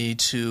leads me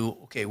to,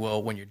 okay,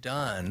 well, when you're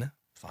done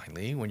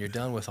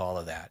with all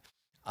of that,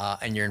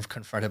 and you're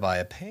confronted by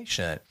a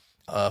patient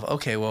of,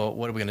 okay, well,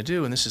 what are we going to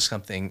do? And this is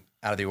something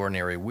out of the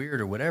ordinary, weird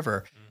or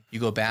whatever. You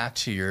go back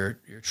to your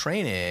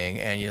training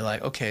and you're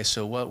like, okay,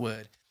 so what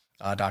would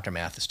Dr.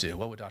 Mathis do?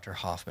 What would Dr.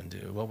 Hoffman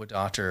do? What would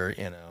Dr.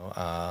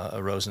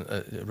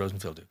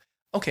 Rosenfield do?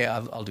 Okay,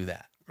 I'll do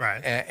that. Right.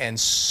 And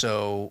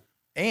so,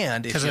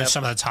 because they're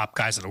some of the top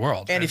guys in the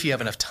world. And if you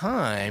have enough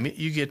time,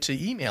 you get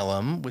to email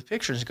them with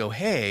pictures and go,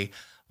 hey,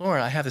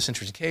 Lauren, I have this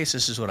interesting case.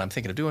 This is what I'm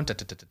thinking of doing.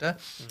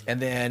 And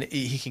then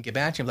he can get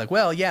back to you like,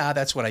 well, yeah,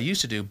 that's what I used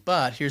to do,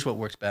 but here's what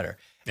works better.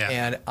 Yeah.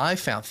 And I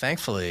found,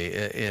 thankfully,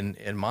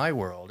 in my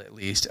world at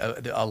least,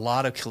 a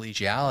lot of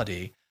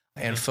collegiality.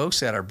 And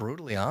folks that are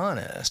brutally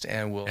honest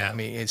and will, I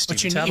mean, it's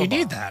but you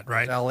need that,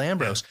 right? Al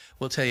Ambrose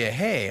will tell you,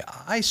 hey,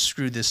 I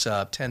screwed this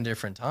up 10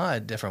 different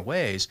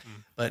ways,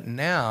 but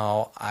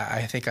now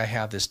I think I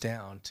have this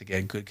down to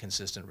get good,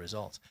 consistent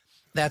results.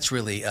 That's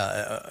really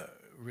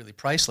really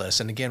priceless.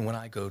 And again, when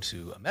I go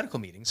to medical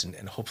meetings,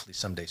 and hopefully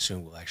someday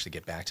soon we'll actually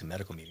get back to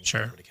medical meetings,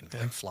 sure, where everybody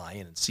can fly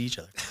in and see each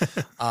other.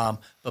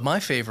 But my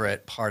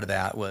favorite part of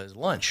that was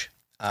lunch.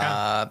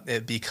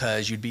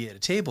 Because you'd be at a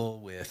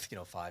table with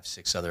 5,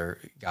 6 other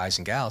guys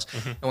and gals,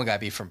 and one guy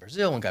would be from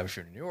Brazil, one guy would be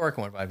from New York,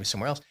 one guy would be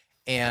somewhere else,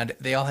 and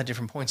they all had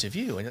different points of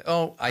view. And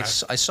I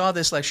saw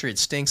this lecture, it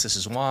stinks. This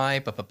is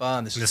why,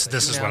 and this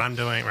is what I'm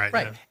doing, right?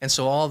 Right. Yeah. And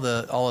so all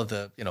of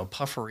the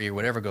puffery or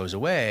whatever goes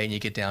away, and you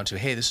get down to,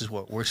 hey, this is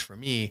what works for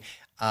me.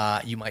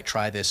 You might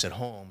try this at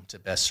home to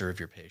best serve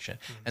your patient.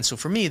 And so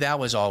for me, that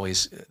was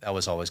always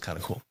kind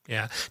of cool.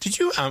 Yeah. Did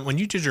you when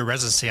you did your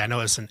residency? I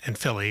know it was in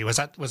Philly. Was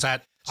that?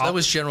 So that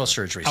was general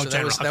surgery. Oh, so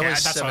that's what I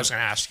was going to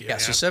ask you. Yeah,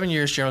 so 7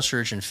 years general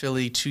surgery in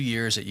Philly, 2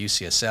 years at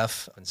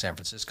UCSF in San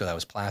Francisco. That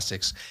was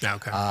plastics.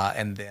 Okay.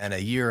 And then a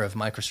year of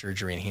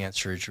microsurgery and hand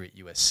surgery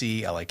at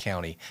USC, LA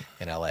County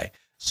in LA.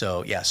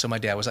 So so my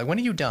dad was like, when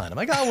are you done? I'm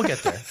like, we'll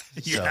get there.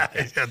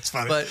 That's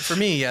funny. But for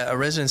me, a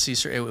residency,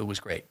 it was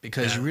great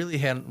because you really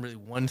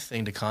had one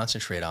thing to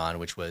concentrate on,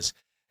 which was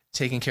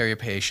taking care of your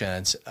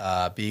patients,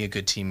 being a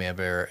good team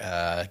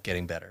member,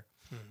 getting better.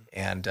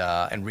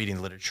 and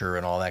reading literature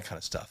and all that kind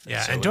of stuff.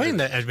 Yeah, so and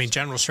doing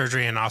general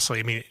surgery, and also,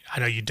 I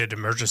know you did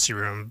emergency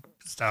room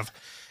stuff.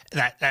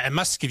 That it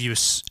must give you,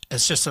 it's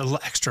just a little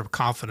extra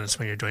confidence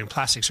when you're doing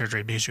plastic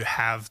surgery because you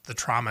have the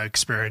trauma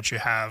experience, you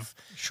have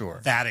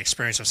that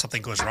experience if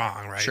something goes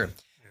wrong, right? Sure.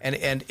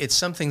 And it's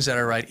some things that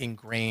are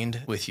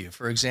ingrained with you.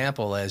 For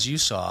example, as you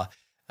saw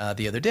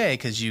the other day,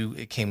 because you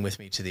came with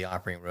me to the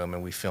operating room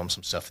and we filmed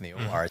some stuff in the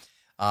OR.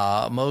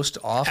 Most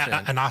often,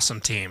 an awesome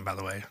team, by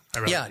the way.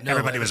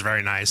 Everybody was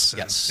very nice.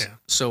 Yes. Yeah.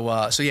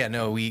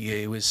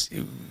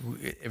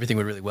 Everything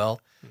went really well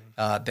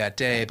that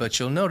day. But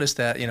you'll notice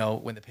that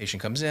when the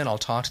patient comes in, I'll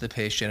talk to the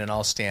patient and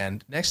I'll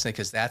stand next to them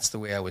because that's the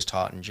way I was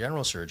taught in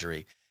general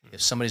surgery.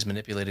 If somebody's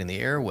manipulating the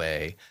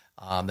airway,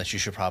 that you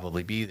should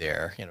probably be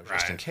there,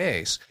 just in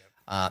case.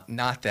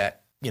 Not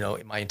that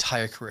in my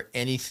entire career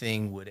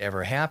anything would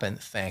ever happen,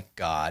 thank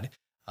God.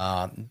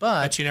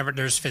 But you never.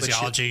 There's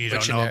physiology you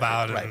don't know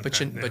about, right?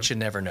 But you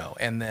never know.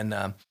 And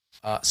then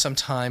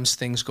sometimes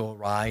things go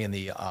awry in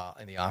the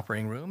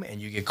operating room,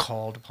 and you get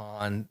called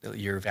upon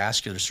your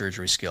vascular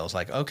surgery skills.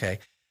 Like, okay,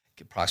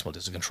 proximal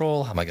distal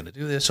control. How am I going to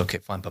do this? Okay,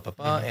 fine,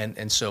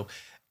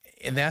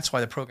 and that's why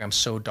the program's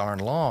so darn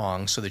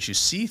long, so that you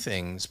see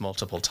things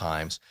multiple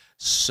times,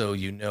 so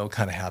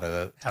kind of how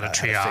to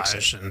triage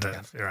fix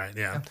it. Right.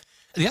 Yeah.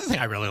 The other thing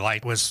I really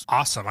liked was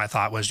awesome. I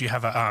thought was you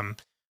have a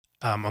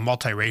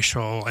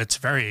multiracial. It's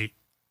very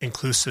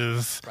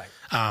inclusive.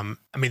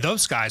 Right.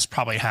 Those guys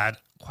probably had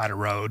quite a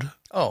road.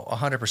 Oh,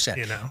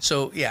 100%.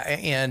 So yeah,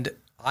 and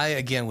I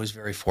again was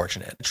very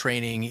fortunate.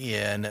 Training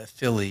in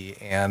Philly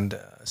and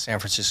San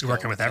Francisco,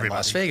 working with everybody.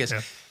 Las Vegas,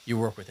 you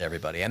work with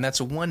everybody, and that's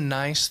one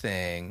nice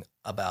thing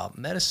about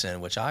medicine,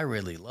 which I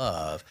really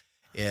love.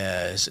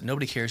 Is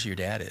nobody cares who your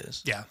dad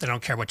is. Yeah, they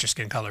don't care what your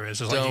skin color is.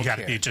 As long as you got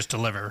to just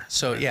deliver.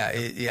 So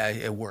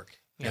it work.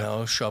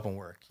 Show up and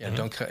work.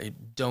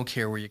 Don't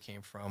care where you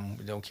came from.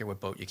 Don't care what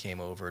boat you came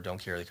over. Don't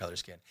care the color of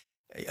skin.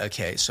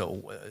 Okay,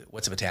 so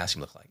what's the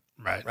potassium look like?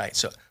 Right.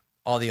 So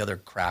all the other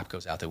crap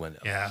goes out the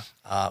window. Yeah.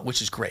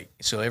 Which is great.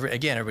 So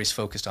everybody's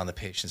focused on the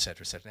patient, et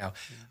cetera, et cetera. Now,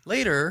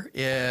 later,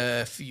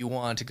 if you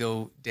want to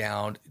go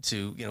down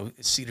to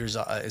Cedars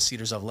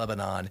of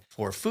Lebanon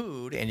for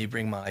food, and you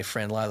bring my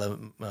friend Lila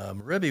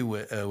Maribi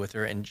with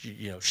her, and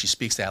she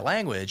speaks that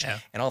language,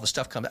 and all the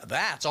stuff comes out.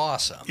 That's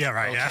awesome. Yeah.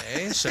 Right.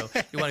 Okay. So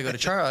you want to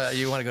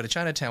go to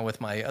Chinatown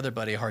with my other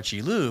buddy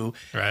Harchi Liu,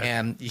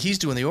 and he's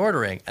doing the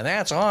ordering, and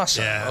that's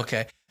awesome. Yeah.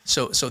 Okay.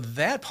 So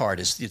that part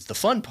it's the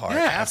fun part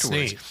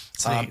afterwards.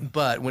 It's neat.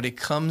 But when it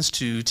comes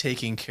to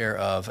taking care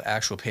of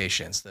actual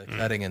patients, the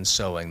cutting and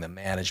sewing, the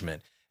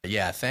management,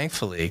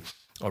 thankfully,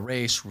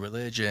 race,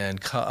 religion,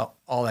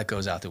 all that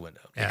goes out the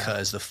window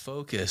because the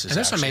focus is. And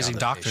there's amazing on the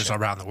doctors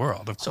patient. Around the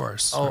world, of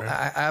course. Oh,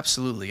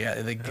 absolutely, yeah.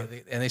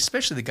 And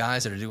especially the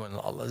guys that are doing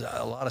a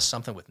lot of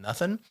something with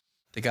nothing.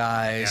 The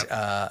guys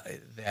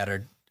that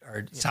are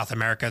South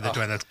America, they're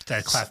doing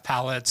the cleft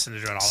palates, and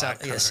they're doing all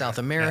that. South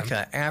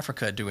America,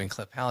 Africa, doing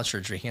cleft palate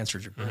surgery, hand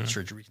surgery, burn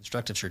surgery,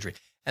 reconstructive surgery,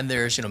 and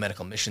there's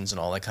medical missions and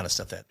all that kind of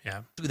stuff that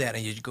do that.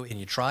 And you go and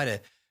you try to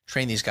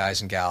train these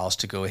guys and gals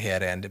to go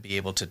ahead and to be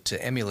able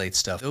to emulate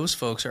stuff. Those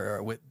folks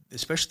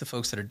especially the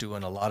folks that are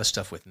doing a lot of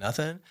stuff with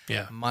nothing.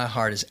 Yeah, my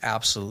hat is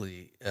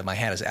absolutely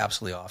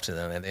off to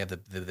them, and they have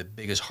the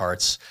biggest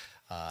hearts.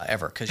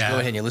 Ever, because you go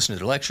ahead and you listen to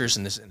the lectures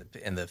and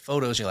the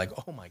photos, you're like,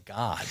 oh my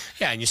God.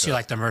 Yeah, and you see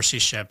like the mercy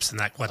ships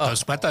and what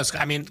those. Because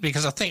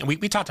the thing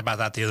we talked about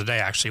that the other day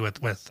actually with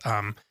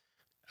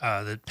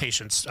the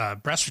patient's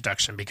breast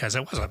reduction, because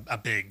it was a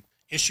big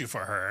issue for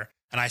her,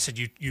 and I said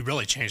you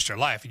really changed her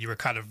life, and you were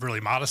kind of really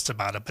modest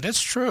about it, but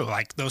it's true,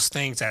 like those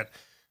things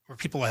where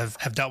people have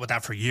dealt with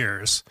that for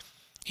years,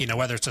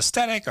 whether it's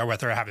aesthetic or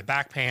whether they're having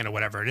back pain or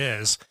whatever it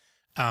is.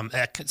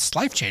 It's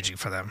life changing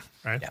for them,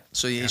 right? Yeah.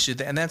 So you should,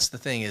 and that's the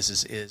thing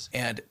is,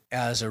 and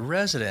as a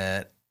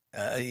resident,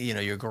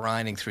 you're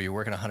grinding through. You're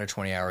working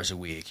 120 hours a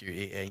week.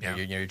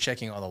 You're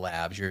checking all the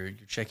labs. You're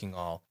checking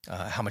all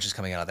how much is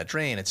coming out of that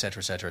drain, et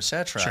cetera, et cetera, et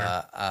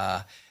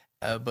cetera.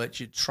 Sure. But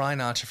you try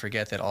not to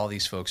forget that all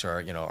these folks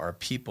are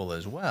people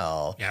as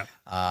well. Yeah.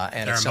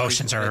 And their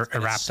emotions are wrapped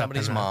up in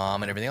somebody's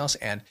mom and everything else,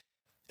 and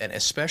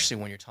especially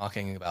when you're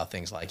talking about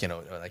things like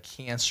like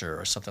cancer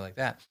or something like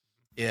that.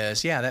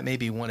 That may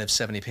be one of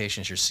 70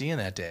 patients you're seeing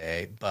that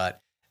day, but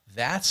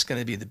that's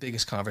going to be the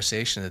biggest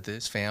conversation that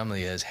this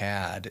family has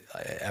had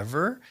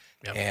ever,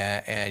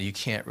 and you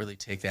can't really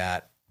take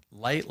that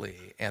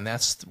lightly. And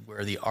that's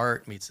where the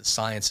art meets the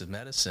science of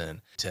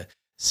medicine, to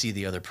see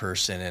the other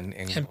person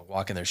and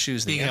walk in their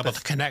shoes. Being able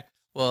to connect.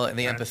 Well, and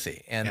the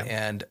empathy.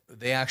 And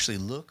they actually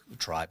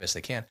try best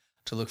they can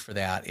to look for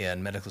that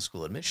in medical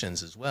school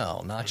admissions as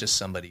well, not just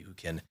somebody who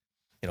can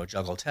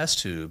juggle test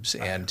tubes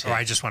or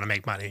I just want to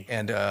make money.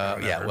 And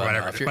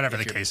whatever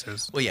the case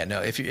is. Well,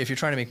 if you're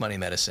trying to make money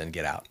in medicine,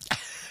 get out.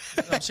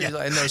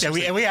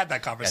 We had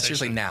that conversation.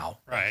 Seriously, now.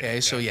 Right.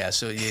 Okay. So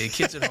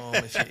kids at home,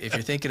 if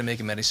you're thinking of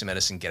making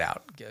medicine, get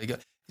out.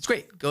 it's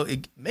great. Go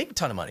make a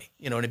ton of money,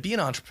 and be an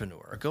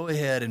entrepreneur. Go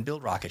ahead and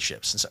build rocket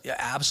ships and so. Yeah,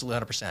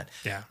 absolutely 100%.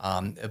 Yeah.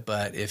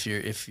 But if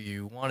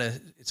you want to,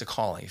 it's a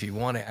calling. If you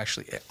want to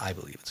actually, I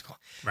believe it's a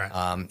calling.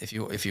 Right.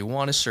 If you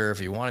want to serve,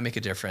 if you want to make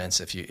a difference,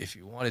 if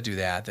you want to do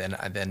that,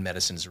 then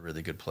medicine is a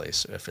really good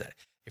place for that.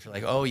 If you're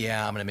like, oh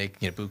yeah, I'm going to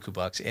make buku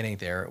bucks, it ain't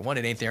there. One,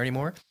 it ain't there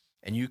anymore,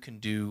 and you can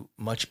do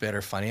much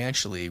better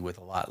financially with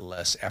a lot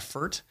less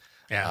effort.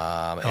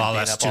 Yeah, a lot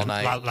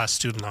less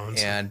student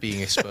loans, and being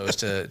exposed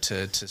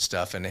to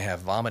stuff and have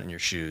vomit in your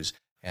shoes.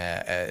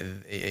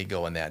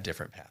 Go in that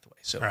different pathway.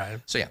 So right.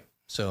 So yeah.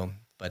 So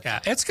but yeah,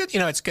 it's good.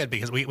 It's good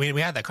because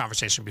we had that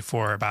conversation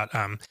before about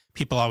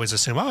people always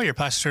assume, oh, you're a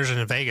plastic surgeon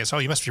in Vegas. Oh,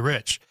 you must be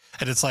rich.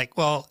 And it's like,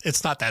 well,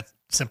 it's not that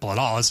simple at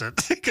all, is it?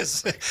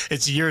 Because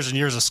it's years and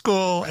years of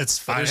school. It's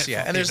fine.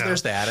 And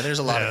there's that, and there's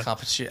a lot of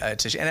competition,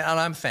 and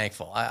I'm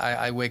thankful.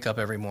 I wake up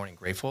every morning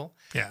grateful.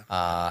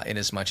 Yeah. In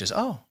as much as,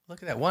 oh,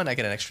 look at that one, I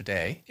get an extra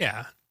day.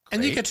 Yeah.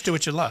 And you get to do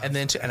what you love. And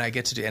then I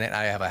get to do, and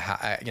I have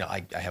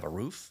I have a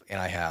roof, and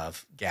I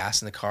have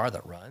gas in the car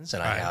that runs,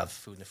 and I have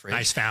food in the fridge.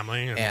 Nice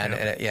family.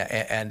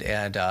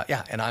 And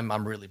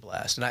I'm really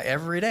blessed. And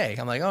every day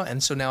I'm like, oh,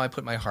 and so now I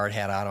put my hard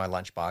hat on, my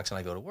lunchbox, and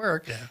I go to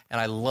work,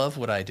 and I love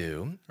what I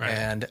do.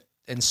 Right.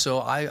 And so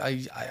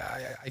I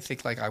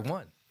think like I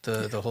won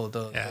the whole.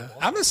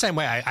 I'm the same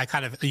way. I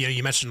kind of,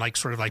 you mentioned like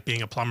sort of like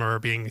being a plumber or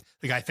being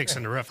the guy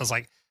fixing the roof. I was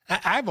like,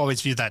 I've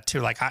always viewed that too.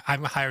 Like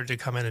I'm hired to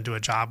come in and do a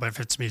job,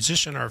 if it's a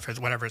musician or if it's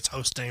whatever, it's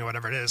hosting or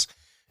whatever it is.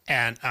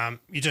 And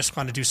you just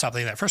want to do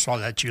something that, first of all,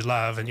 that you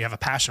love and you have a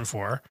passion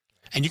for.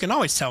 And you can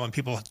always tell when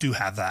people do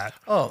have that.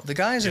 Oh, the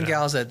guys and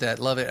gals that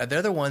love it,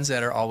 they're the ones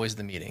that are always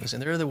the meetings.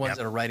 And they're the ones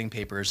that are writing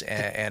papers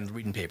and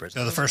reading papers.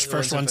 They're the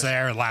first ones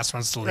there, last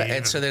ones to leave. Right.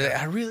 And so they're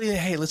like,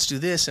 hey, let's do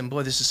this. And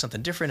boy, this is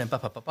something different. And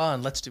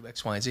and let's do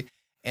X, Y, and Z.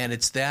 And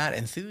it's that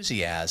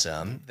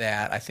enthusiasm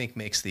that I think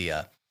makes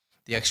the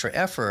extra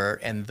effort,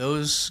 and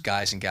those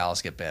guys and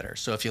gals get better.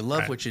 So if you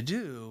love what you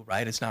do,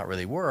 right, it's not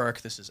really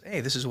work. This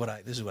is what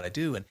I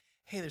do, and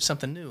hey, there's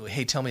something new.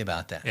 Hey, tell me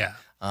about that. Yeah.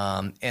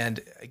 And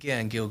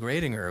again, Gil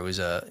Gradinger was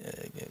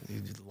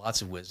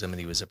lots of wisdom,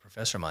 and he was a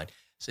professor of mine.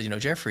 Said,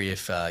 Jeffrey,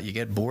 if you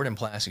get bored in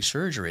plastic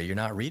surgery, you're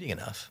not reading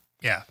enough.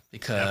 Yeah.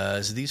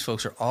 Because these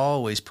folks are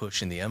always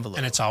pushing the envelope,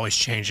 and it's always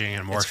changing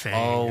and morphing. It's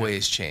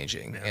always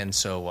changing, and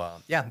so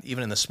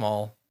even in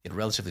the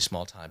relatively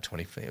small time,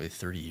 20,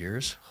 30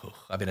 years,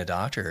 I've been a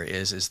doctor,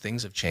 is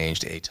things have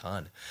changed a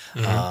ton,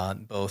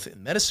 both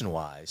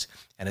medicine-wise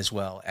and as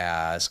well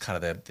as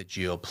kind of the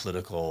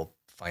geopolitical,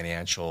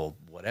 financial,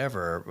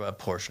 whatever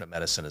portion of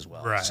medicine as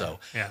well. Right. So,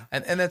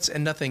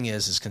 and nothing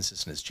is as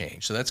consistent as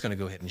change. So that's going to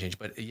go ahead and change.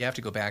 But you have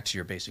to go back to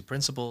your basic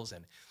principles.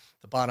 And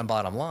the bottom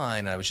line,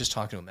 and I was just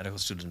talking to a medical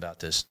student about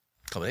this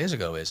a couple of days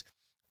ago, is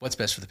what's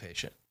best for the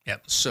patient.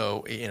 Yep.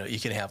 So,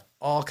 you can have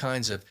all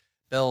kinds of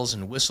bells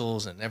and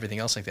whistles and everything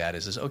else like that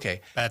is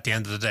okay. But at the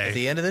end of the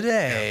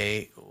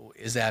day,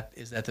 is that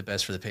the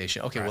best for the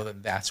patient? Okay, well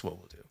then that's what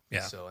we'll do.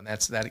 Yeah. So, and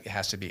that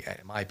has to be,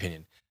 in my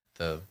opinion,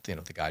 the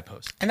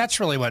guidepost. And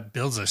that's really what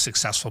builds a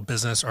successful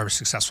business or a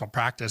successful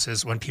practice,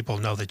 is when people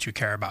know that you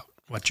care about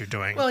what you're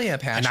doing. Well, yeah,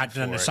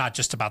 passion. And it's not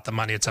just about the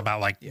money. It's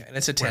about and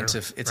it's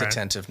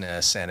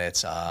attentiveness, and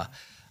it's and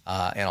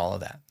all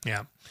of that.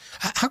 Yeah.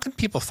 How can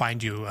people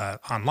find you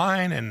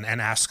online and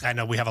ask? I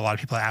know we have a lot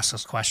of people that ask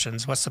us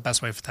questions. What's the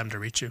best way for them to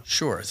reach you?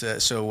 Sure.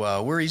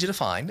 So we're easy to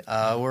find.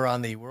 We're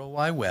on the World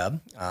Wide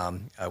Web,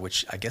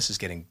 which I guess is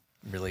getting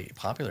really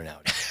popular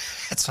nowadays.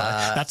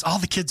 That's all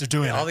the kids are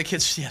doing. All the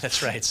kids, yeah,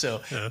 that's right. So,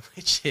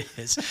 which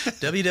is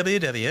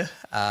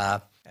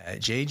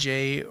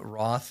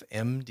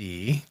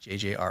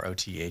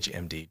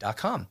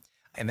www.jjrothmd.com.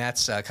 And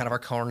that's kind of our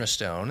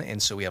cornerstone.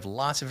 And so we have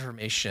lots of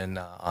information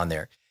on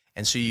there.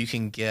 And so you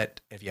can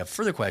get, if you have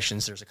further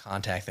questions, there's a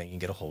contact thing. You can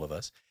get a hold of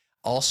us.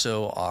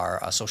 Also,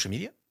 our social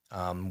media.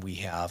 We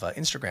have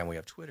Instagram, we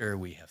have Twitter,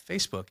 we have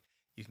Facebook.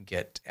 You can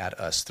get at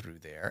us through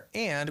there.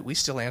 And we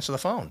still answer the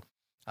phone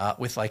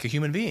with like a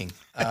human being.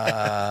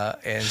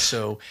 And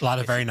so a lot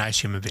of very nice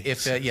human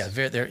beings.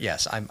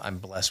 Yes, I'm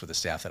blessed with the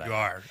staff that you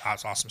are.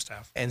 That's awesome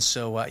staff. And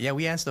so,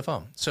 we answer the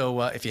phone.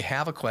 So if you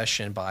have a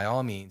question, by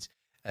all means,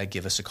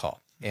 give us a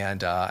call.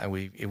 And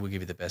it will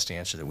give you the best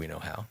answer that we know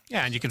how.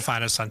 Yeah, and you can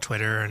find us on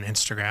Twitter and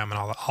Instagram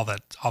and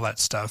all that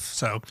stuff.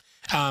 So,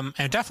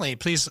 and definitely,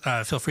 please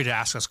feel free to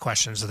ask us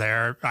questions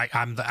there.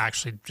 I'm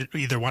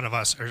either one of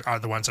us are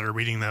the ones that are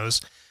reading those,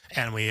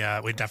 and we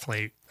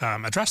definitely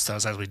address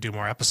those as we do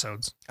more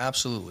episodes.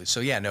 Absolutely.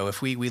 So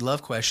if we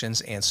love questions,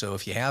 and so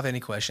if you have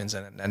any questions,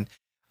 and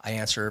I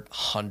answer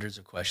hundreds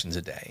of questions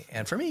a day,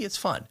 and for me it's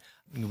fun.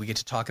 We get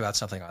to talk about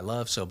something I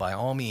love. So by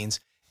all means,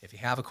 if you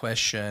have a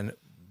question,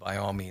 by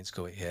all means,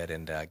 go ahead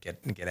and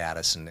get at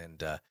us,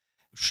 and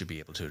should be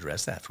able to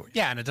address that for you.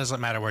 Yeah, and it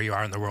doesn't matter where you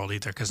are in the world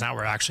either, because now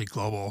we're actually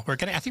global. I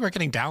think we're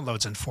getting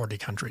downloads in 40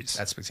 countries.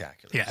 That's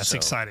spectacular. Yeah, it's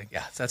exciting.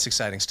 Yeah, that's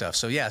exciting stuff.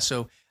 So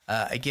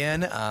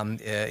again,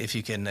 if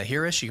you can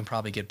hear us, you can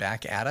probably get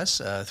back at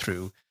us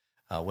through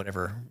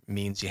whatever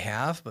means you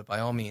have. But by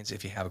all means,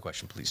 if you have a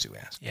question, please do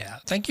ask. Yeah.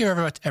 Thank you,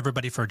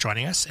 everybody, for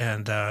joining us.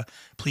 And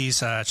please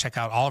check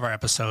out all of our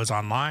episodes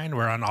online.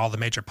 We're on all the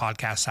major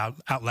podcast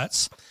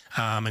outlets,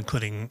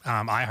 including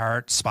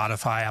iHeart,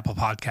 Spotify, Apple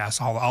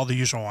Podcasts, all the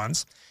usual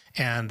ones.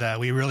 And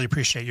we really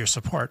appreciate your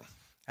support.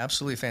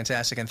 Absolutely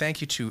fantastic. And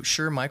thank you to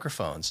Shure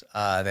Microphones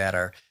that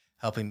are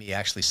helping me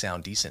actually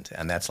sound decent.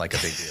 And that's like a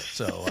big deal.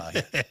 So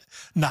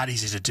not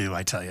easy to do,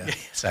 I tell you.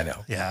 Yes, I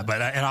know. Yeah.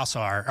 But and also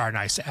our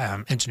nice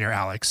engineer,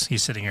 Alex.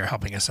 He's sitting here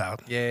helping us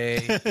out.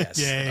 Yay. Yes.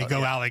 Yay.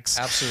 Go, yeah. Alex.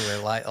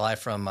 Absolutely. Live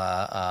from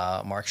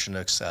Mark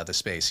Chinook's The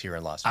Space here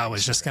in Las Vegas. I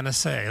was just going to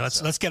say,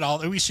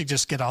 we should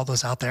just get all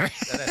those out there.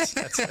 That's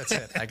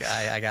it.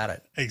 I got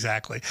it.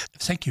 Exactly.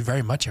 Thank you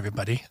very much,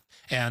 everybody.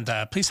 And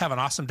please have an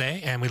awesome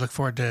day. And we look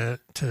forward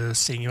to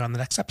seeing you on the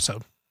next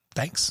episode.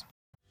 Thanks.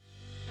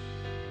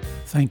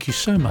 Thank you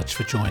so much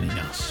for joining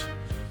us.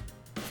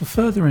 For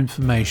further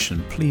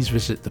information, please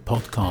visit the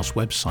podcast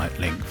website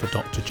link for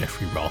Dr.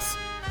 Jeffrey Roth.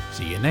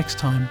 See you next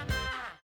time.